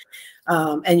wanted.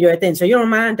 And you're at the end. So you don't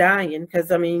mind dying because,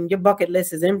 your bucket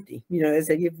list is empty.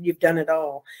 So you've done it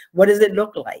all. What does it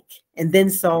look like? And then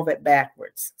solve it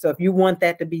backwards. So if you want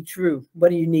that to be true, what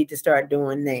do you need to start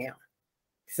doing now?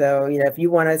 So, if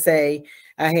you want to say,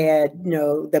 I had,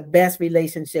 the best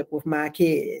relationship with my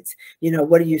kids,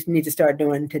 what do you need to start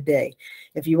doing today?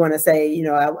 If you want to say,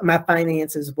 my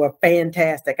finances were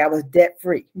fantastic, I was debt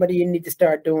free, what do you need to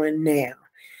start doing now?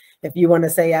 If you want to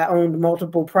say I owned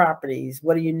multiple properties,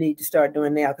 what do you need to start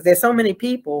doing now? Because there's so many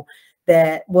people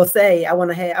that will say, I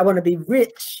want to be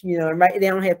rich, and they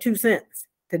don't have 2 cents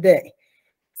today.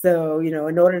 So,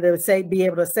 in order to be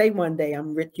able to say one day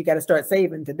I'm rich, you got to start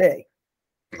saving today.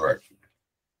 Right.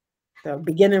 So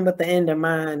beginning with the end in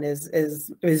mind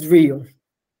is real.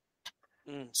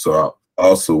 So I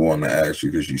also want to ask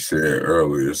you, because you said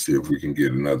earlier, see if we can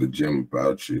get another gem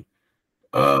about you.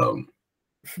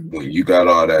 When you got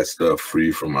all that stuff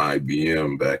free from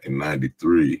IBM back in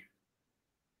 '93,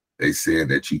 they said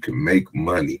that you can make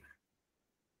money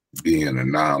being a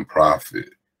nonprofit.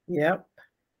 Yep.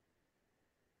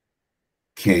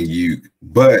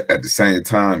 But at the same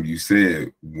time, you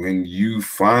said when you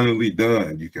finally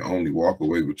done, you can only walk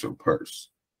away with your purse.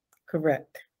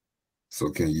 Correct. So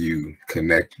can you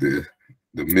connect the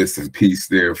missing piece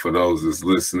there for those that's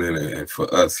listening and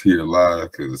for us here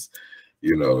live? Because,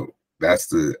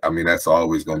 that's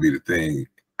always going to be the thing.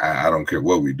 I don't care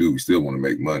what we do. We still want to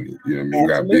make money. You know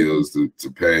what I mean? Absolutely. We got bills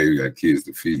to pay. We got kids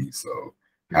to feed. So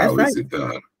how is it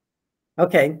done?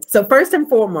 Okay. So first and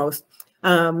foremost,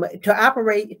 to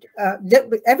operate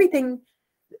everything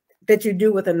that you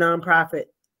do with a nonprofit,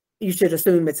 you should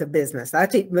assume it's a business.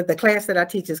 The class that I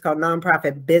teach is called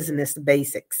Nonprofit Business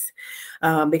Basics,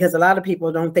 because a lot of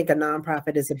people don't think a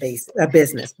nonprofit is a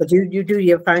business, but you do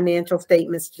your financial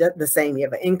statements just the same. You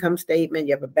have an income statement,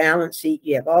 you have a balance sheet,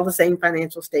 you have all the same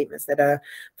financial statements that a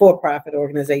for-profit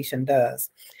organization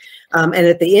does. And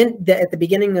at the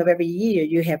beginning of every year,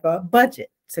 you have a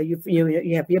budget. So you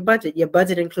have your budget. Your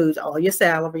budget includes all your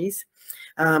salaries.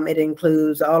 It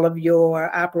includes all of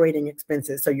your operating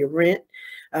expenses. So your rent,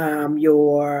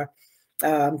 your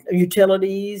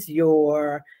utilities,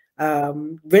 your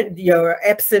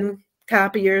Epson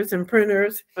copiers and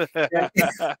printers,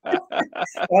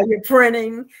 all your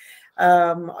printing,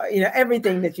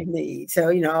 everything that you need. So,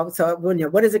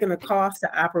 what is it going to cost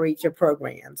to operate your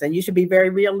programs? And you should be very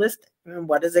realistic.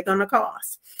 What is it going to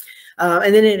cost?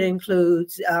 And then it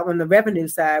includes on the revenue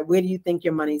side, where do you think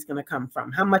your money is going to come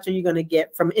from? How much are you going to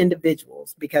get from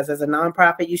individuals? Because as a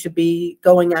nonprofit, you should be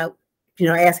going out,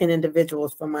 asking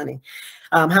individuals for money.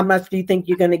 How much do you think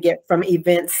you're going to get from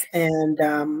events and,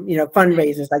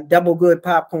 fundraisers? Like Double Good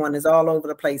Popcorn is all over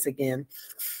the place again.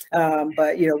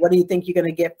 But, what do you think you're going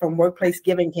to get from workplace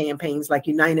giving campaigns like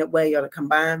United Way or the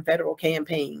Combined Federal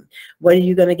Campaign? What are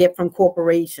you going to get from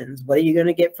corporations? What are you going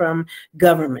to get from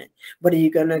government? What are you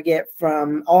going to get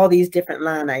from all these different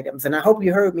line items? And I hope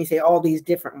you heard me say all these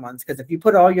different ones, because if you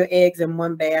put all your eggs in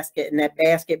one basket and that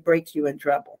basket breaks, you in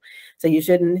trouble. So you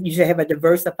should have a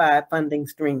diversified funding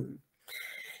stream.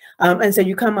 And so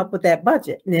you come up with that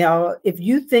budget. Now, if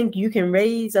you think you can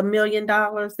raise $1 million,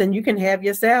 then you can have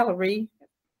your salary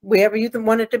wherever you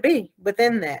want it to be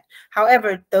within that.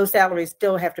 However, those salaries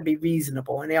still have to be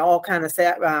reasonable. And there are all kind of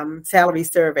salary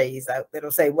surveys out that'll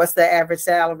say, what's the average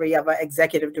salary of an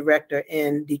executive director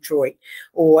in Detroit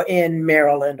or in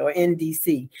Maryland or in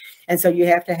DC? And so you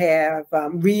have to have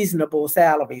reasonable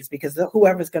salaries, because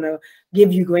whoever's going to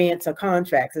give you grants or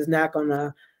contracts is not going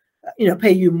to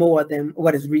pay you more than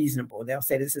what is reasonable. They'll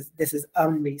say this is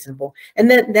unreasonable. And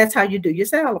then that's how you do your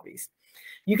salaries.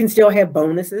 You can still have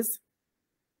bonuses,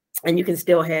 and you can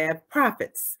still have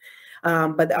profits.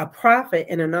 But a profit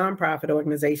in a nonprofit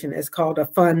organization is called a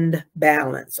fund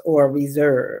balance or a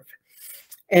reserve.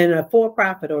 In a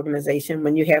for-profit organization,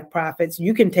 when you have profits,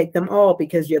 you can take them all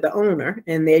because you're the owner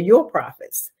and they're your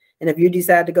profits. And if you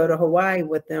decide to go to Hawaii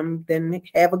with them, then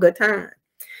have a good time.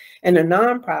 In a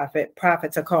nonprofit,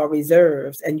 profits are called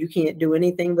reserves, and you can't do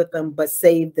anything with them but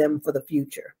save them for the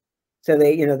future. So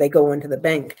they go into the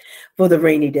bank for the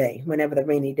rainy day, whenever the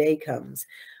rainy day comes.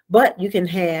 But you can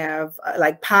have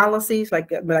like policies,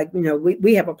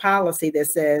 we have a policy that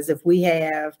says if we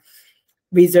have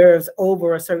reserves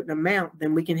over a certain amount,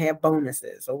 then we can have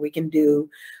bonuses, or we can do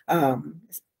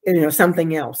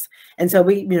something else. And so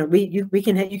you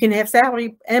can have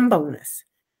salary and bonus.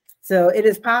 So it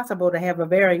is possible to have a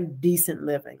very decent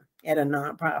living at a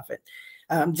nonprofit.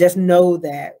 Just know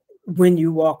that when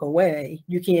you walk away,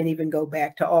 you can't even go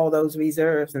back to all those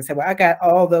reserves and say, well, I got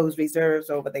all those reserves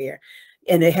over there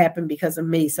and it happened because of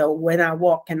me. So when I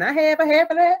walk, can I have a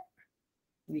half of that?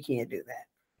 You can't do that.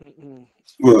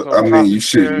 Well, I mean, you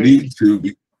shouldn't need to.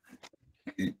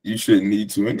 You shouldn't need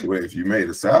to anyway. If you made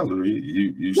a salary,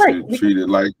 you should treat it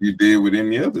like you did with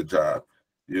any other job.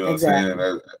 You know what I'm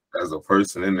saying? As a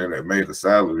person in there that made a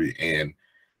salary and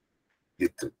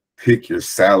get to pick your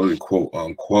salary, quote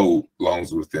unquote, long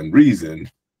as within reason.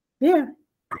 Yeah.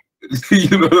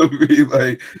 You know what I mean?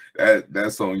 Like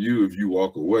that's on you if you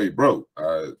walk away broke.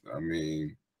 I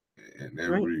mean, in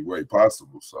every way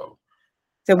possible. So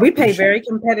we pay very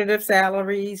competitive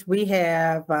salaries. We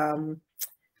have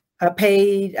a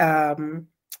paid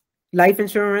life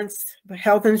insurance,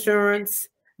 health insurance,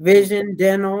 vision,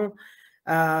 dental,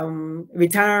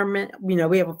 retirement.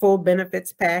 We have a full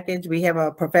benefits package. We have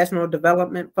a professional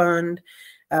development fund.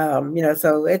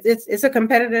 So it's a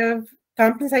competitive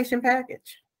compensation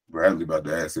package. Bradley about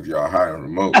to ask if y'all hiring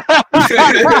remote.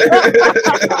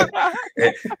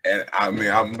 and I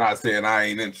mean, I'm not saying I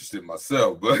ain't interested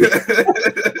myself, but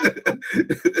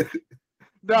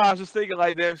no, I was just thinking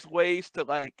like there's ways to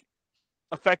like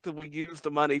effectively use the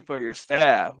money for your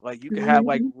staff. Like you can have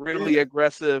like really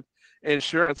aggressive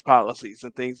insurance policies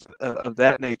and things of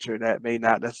that nature that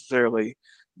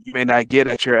you may not get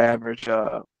at your average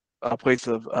place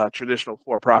of traditional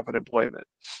for-profit employment,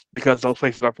 because those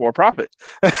places are for-profit.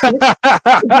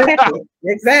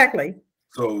 Exactly.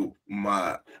 So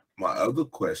my other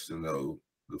question though,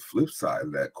 the flip side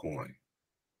of that coin,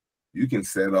 you can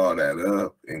set all that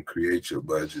up and create your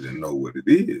budget and know what it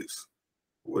is.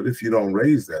 What if you don't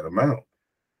raise that amount?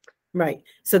 Right.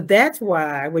 So that's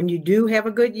why when you do have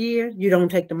a good year, you don't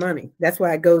take the money. That's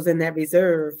why it goes in that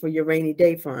reserve for your rainy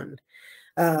day fund,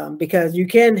 because you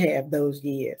can have those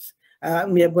years.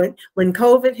 When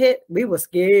COVID hit, we were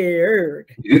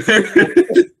scared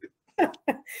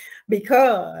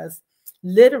because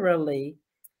literally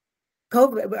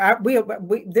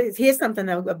COVID. Here's something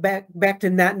back to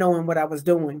not knowing what I was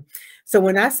doing. So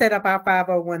when I set up our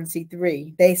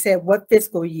 501c3, they said, "What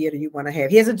fiscal year do you want to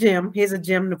have?" Here's a gem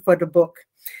for the book.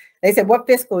 They said, "What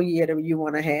fiscal year do you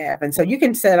want to have?" And so you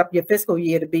can set up your fiscal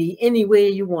year to be anywhere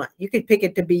you want. You could pick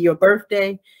it to be your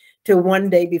birthday to one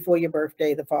day before your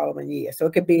birthday the following year. So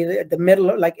it could be the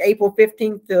middle, like April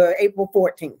 15th to April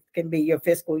 14th can be your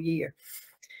fiscal year.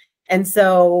 And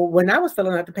so when I was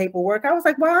filling out the paperwork, I was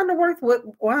like, why in the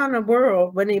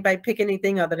world would anybody pick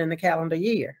anything other than the calendar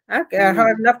year? I got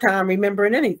hard enough time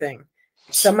remembering anything.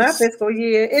 So my fiscal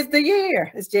year is the year.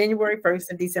 It's January 1st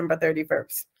and December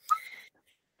 31st.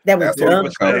 That was dumb.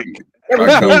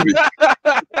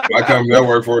 My company I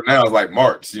work for now is like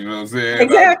March, you know what I'm saying?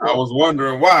 Exactly. I was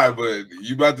wondering why, but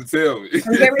you about to tell me.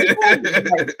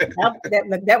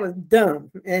 That was dumb.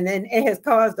 And it has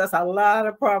caused us a lot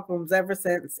of problems ever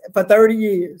since, for 30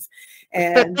 years.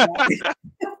 And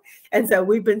and so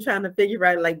we've been trying to figure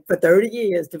out, like, for 30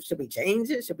 years, should we change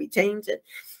it? Should we change it?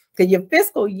 Because your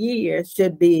fiscal year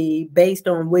should be based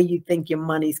on where you think your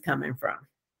money's coming from.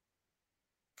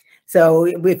 So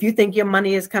if you think your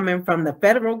money is coming from the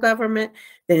federal government,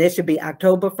 then it should be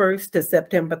October 1st to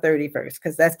September 31st,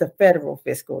 because that's the federal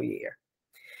fiscal year.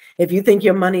 If you think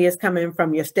your money is coming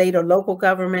from your state or local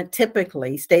government,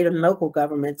 typically state and local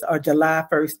governments are July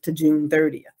 1st to June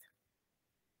 30th.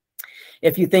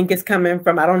 If you think it's coming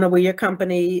from, I don't know where your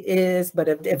company is, but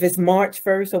if it's March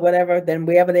 1st or whatever, then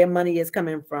wherever their money is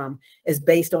coming from is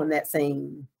based on that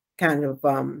same kind of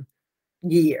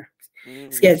year.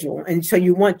 Schedule. And so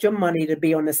you want your money to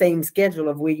be on the same schedule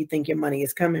of where you think your money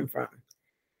is coming from.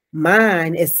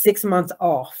 Mine is 6 months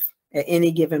off at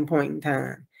any given point in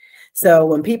time. So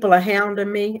when people are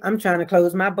hounding me, I'm trying to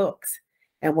close my books.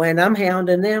 And when I'm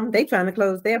hounding them, they trying to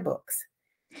close their books.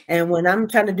 And when I'm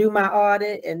trying to do my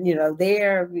audit, and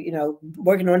they're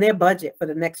working on their budget for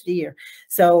the next year,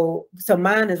 so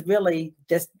mine is really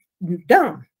just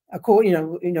dumb according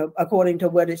to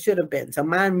what it should have been. So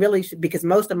mine really should, because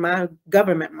most of my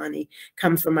government money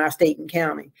comes from our state and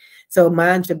county. So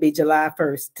mine should be July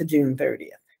 1st to June 30th.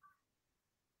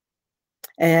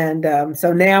 And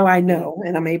so now I know,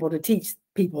 and I'm able to teach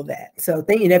people that. So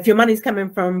if your money's coming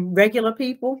from regular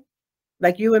people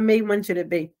like you and me, when should it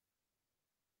be?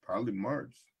 Probably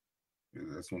March. Yeah,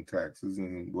 that's when taxes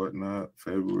and whatnot,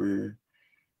 February.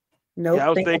 Nope. Yeah, I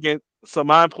was thinking, so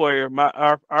my employer,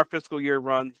 our fiscal year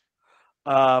runs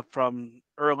from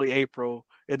early April.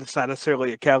 It's not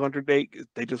necessarily a calendar date.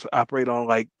 They just operate on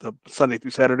like the Sunday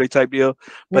through Saturday type deal,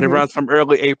 but it runs from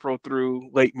early April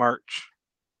through late March.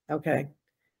 Okay.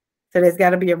 So there's got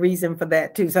to be a reason for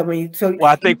that too. Well,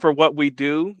 I think for what we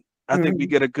do, I think we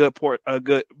get a good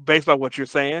based on what you're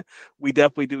saying, we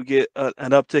definitely do get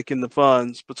an uptick in the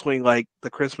funds between like the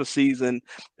Christmas season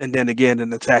and then again in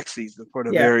the tax season for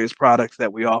the various products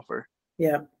that we offer.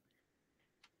 Yeah.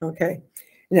 Okay.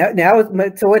 Now,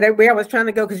 so where I was trying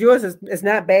to go, because yours is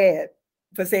not bad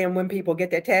for saying when people get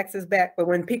their taxes back, but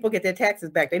when people get their taxes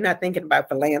back, they're not thinking about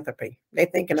philanthropy. They're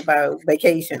thinking about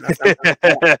vacation or something like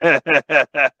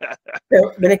that.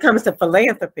 So when it comes to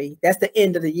philanthropy, that's the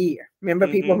end of the year. Remember,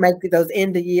 people make those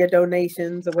end of year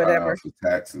donations or whatever. For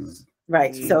taxes.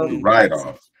 Right. So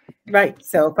write-off. Right.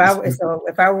 So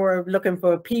if I were looking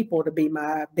for people to be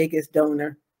my biggest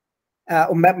donor,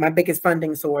 or my biggest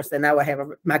funding source, then I would have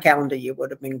my calendar year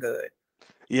would have been good.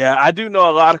 Yeah, I do know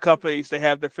a lot of companies, they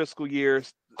have their fiscal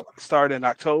years start in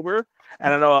October,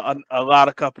 and I know a lot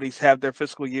of companies have their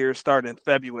fiscal years start in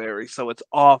February, so it's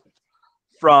off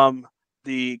from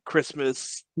the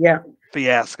Christmas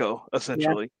fiasco,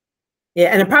 essentially.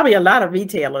 Yeah, and probably a lot of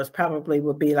retailers probably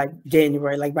would be like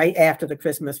January, like right after the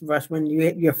Christmas rush, when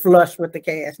you're flush with the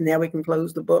cash. Now we can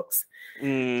close the books,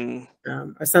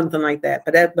 or something like that.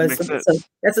 But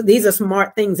these are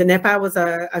smart things. And if I was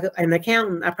an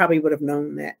accountant, I probably would have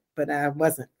known that, but I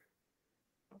wasn't.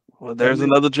 Well, there's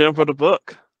another gem for the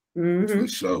book. For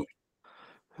sure.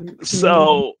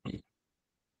 So,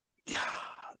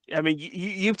 I mean,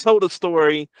 you've told a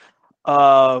story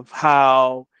of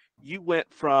how you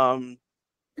went from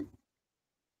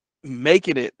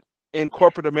making it in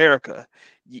corporate America.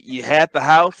 You had the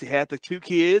house, you had the 2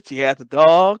 kids, you had the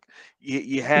dog,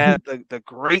 you had the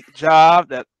great job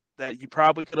that you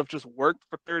probably could have just worked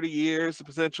for 30 years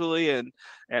potentially and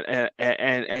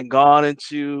gone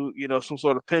into some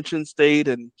sort of pension state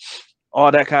and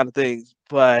all that kind of things.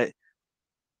 But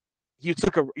you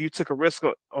took a risk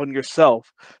on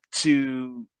yourself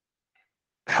to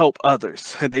help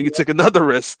others, and then you took another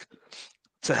risk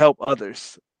to help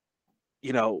others.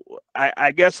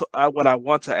 I guess what I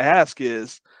want to ask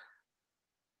is,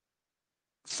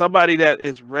 somebody that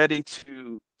is ready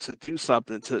to do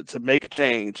something, to make a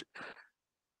change,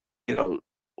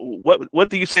 what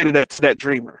do you say to that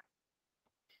dreamer?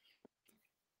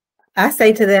 I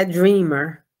say to that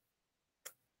dreamer,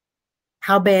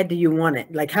 how bad do you want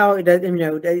it? Like, how is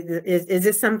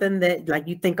this something that like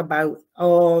you think about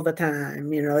all the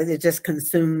time? It just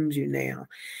consumes you now.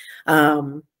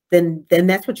 Then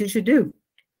that's what you should do.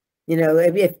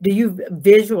 Do you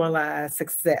visualize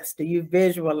success? Do you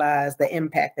visualize the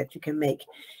impact that you can make?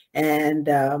 And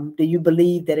do you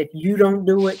believe that if you don't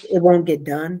do it, it won't get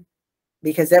done?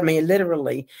 Because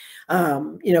literally,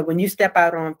 when you step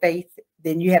out on faith,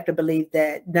 then you have to believe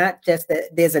that not just that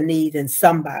there's a need and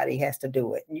somebody has to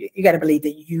do it. You got to believe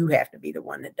that you have to be the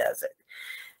one that does it.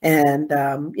 And,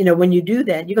 when you do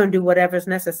that, you're going to do whatever's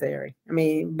necessary. I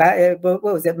mean, what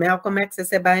was it? Malcolm X that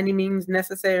said, by any means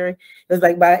necessary. It was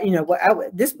like,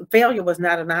 this failure was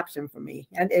not an option for me.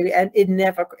 And it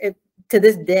never, to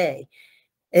this day,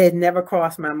 it never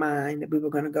crossed my mind that we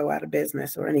were going to go out of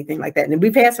business or anything like that. And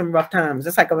we've had some rough times.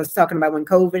 Just like I was talking about when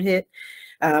COVID hit.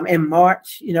 In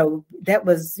March, that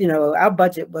was, our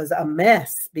budget was a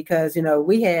mess because,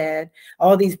 we had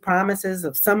all these promises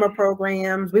of summer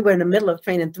programs. We were in the middle of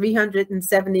training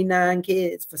 379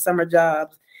 kids for summer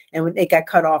jobs, and when they got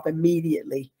cut off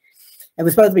immediately. It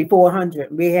was supposed to be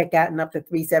 400. We had gotten up to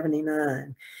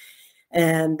 379.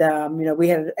 And, we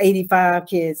had 85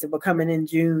 kids that were coming in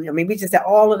June. I mean, we just had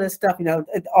all of this stuff,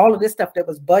 all of this stuff that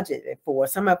was budgeted for.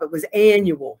 Some of it was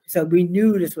annual. So we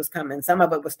knew this was coming. Some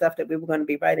of it was stuff that we were going to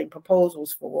be writing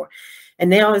proposals for. And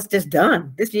now it's just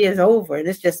done. This year is over and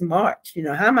it's just March.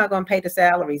 How am I going to pay the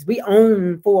salaries? We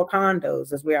own 4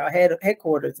 condos as where our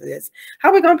headquarters is. How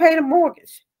are we going to pay the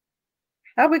mortgage?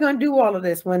 How are we going to do all of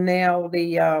this when now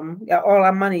all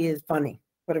our money is funny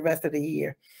for the rest of the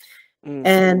year?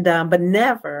 And but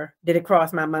never did it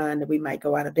cross my mind that we might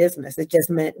go out of business. It just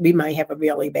meant we might have a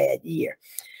really bad year.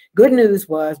 Good news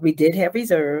was we did have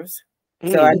reserves,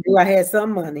 so I knew I had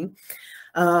some money.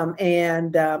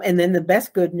 And then the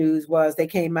best good news was they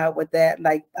came out with that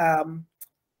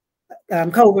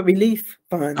COVID relief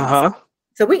funds.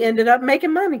 So we ended up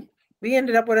making money. We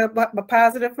ended up with a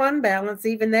positive fund balance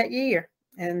even that year.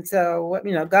 And so,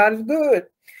 you know, God is good.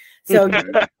 So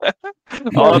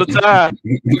all the time.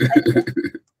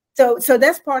 So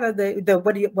that's part of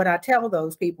what I tell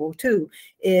those people too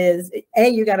is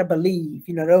you got to believe,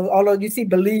 you know, although you see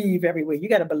believe everywhere, you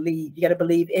got to believe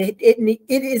it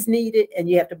is needed, and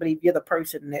you have to believe you're the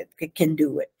person that can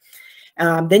do it.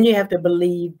 Then you have to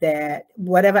believe that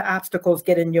whatever obstacles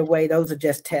get in your way, those are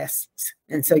just tests.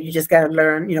 And so you just got to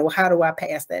learn, you know, how do I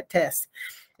pass that test?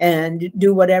 And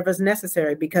do whatever's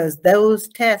necessary, because those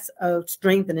tests are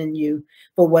strengthening you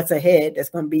for what's ahead. That's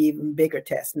going to be even bigger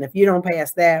tests. And if you don't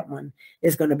pass that one,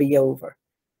 it's going to be over.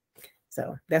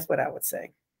 So that's what I would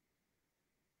say.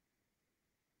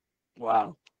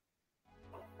 Wow.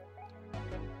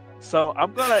 So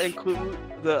I'm going to include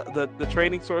the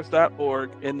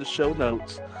trainingsource.org in the show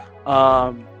notes.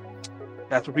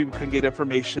 That's where people can get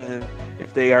information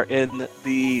if they are in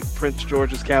the Prince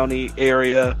George's County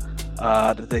area.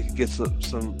 That they can get some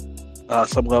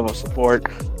level of support.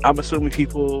 I'm assuming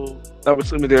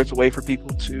there's a way for people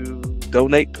to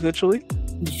donate potentially.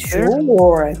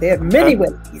 Sure, there are many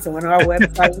ways on our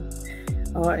website.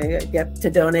 To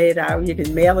donate, you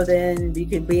can mail it in.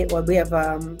 We have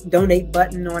donate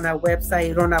button on our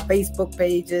website, on our Facebook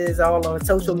pages, all on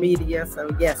social media. So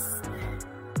yes,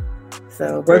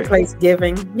 so workplace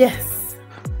giving, yes.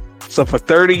 So for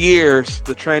 30 years,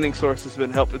 the Training Source has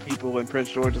been helping people in Prince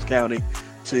George's County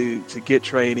to get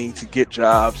training, to get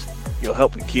jobs, you know,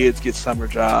 helping kids get summer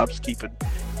jobs, keeping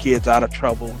kids out of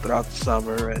trouble throughout the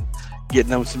summer, and getting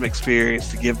them some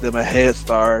experience to give them a head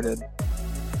start. And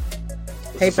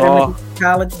pay for them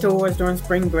college tours during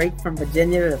spring break from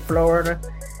Virginia to Florida.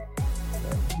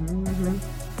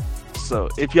 So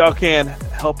if y'all can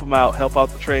help them out, help out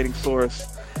the Training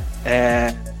Source.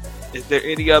 And is there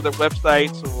any other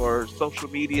websites or social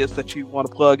medias that you want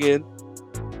to plug in?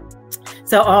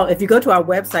 So if you go to our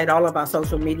website, all of our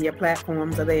social media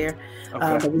platforms are there.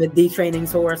 With The Training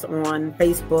Source on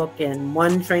Facebook and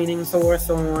One Training Source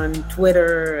on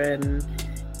Twitter, and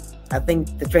I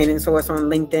think The Training Source on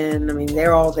LinkedIn. I mean,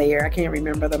 they're all there. I can't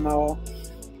remember them all.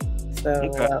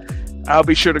 So I'll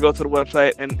be sure to go to the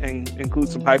website and include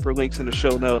some hyperlinks in the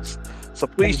show notes. So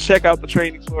please check out the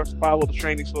Training Source. Follow the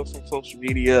Training Source on social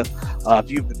media. If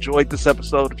you've enjoyed this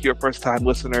episode, if you're a first-time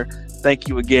listener, thank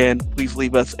you again. Please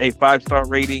leave us a 5-star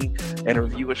rating and a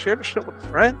review, and share the show with a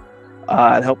friend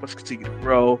and help us continue to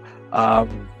grow.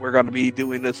 We're going to be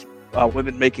doing this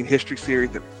Women Making History series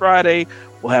every Friday.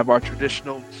 We'll have our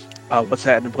traditional What's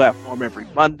Happening platform every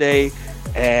Monday,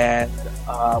 and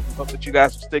we hope that you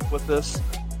guys will stick with us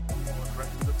for the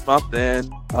rest of this month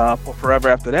and for forever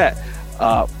after that.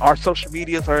 Our social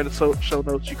medias are in the show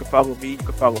notes. You can follow me, you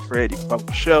can follow Fred, you can follow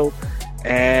the show,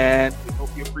 and we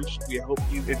hope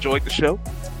you enjoyed the show.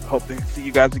 I hope to see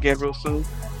you guys again real soon.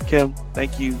 Kim,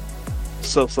 thank you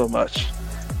so much.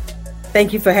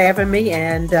 Thank you for having me,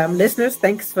 and listeners,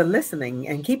 thanks for listening,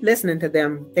 and keep listening to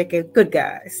them. They're good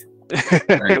guys.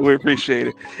 We appreciate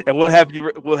it, and we'll have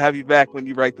you back when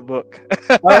you write the book.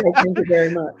 All right, thank you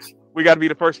very much. We got to be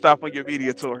the first stop on your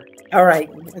media tour. All right,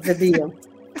 it's a deal.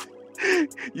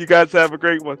 You guys have a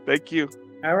great one. Thank you.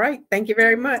 All right, thank you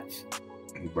very much.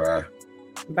 Bye.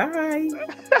 Bye.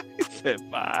 He said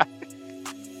bye.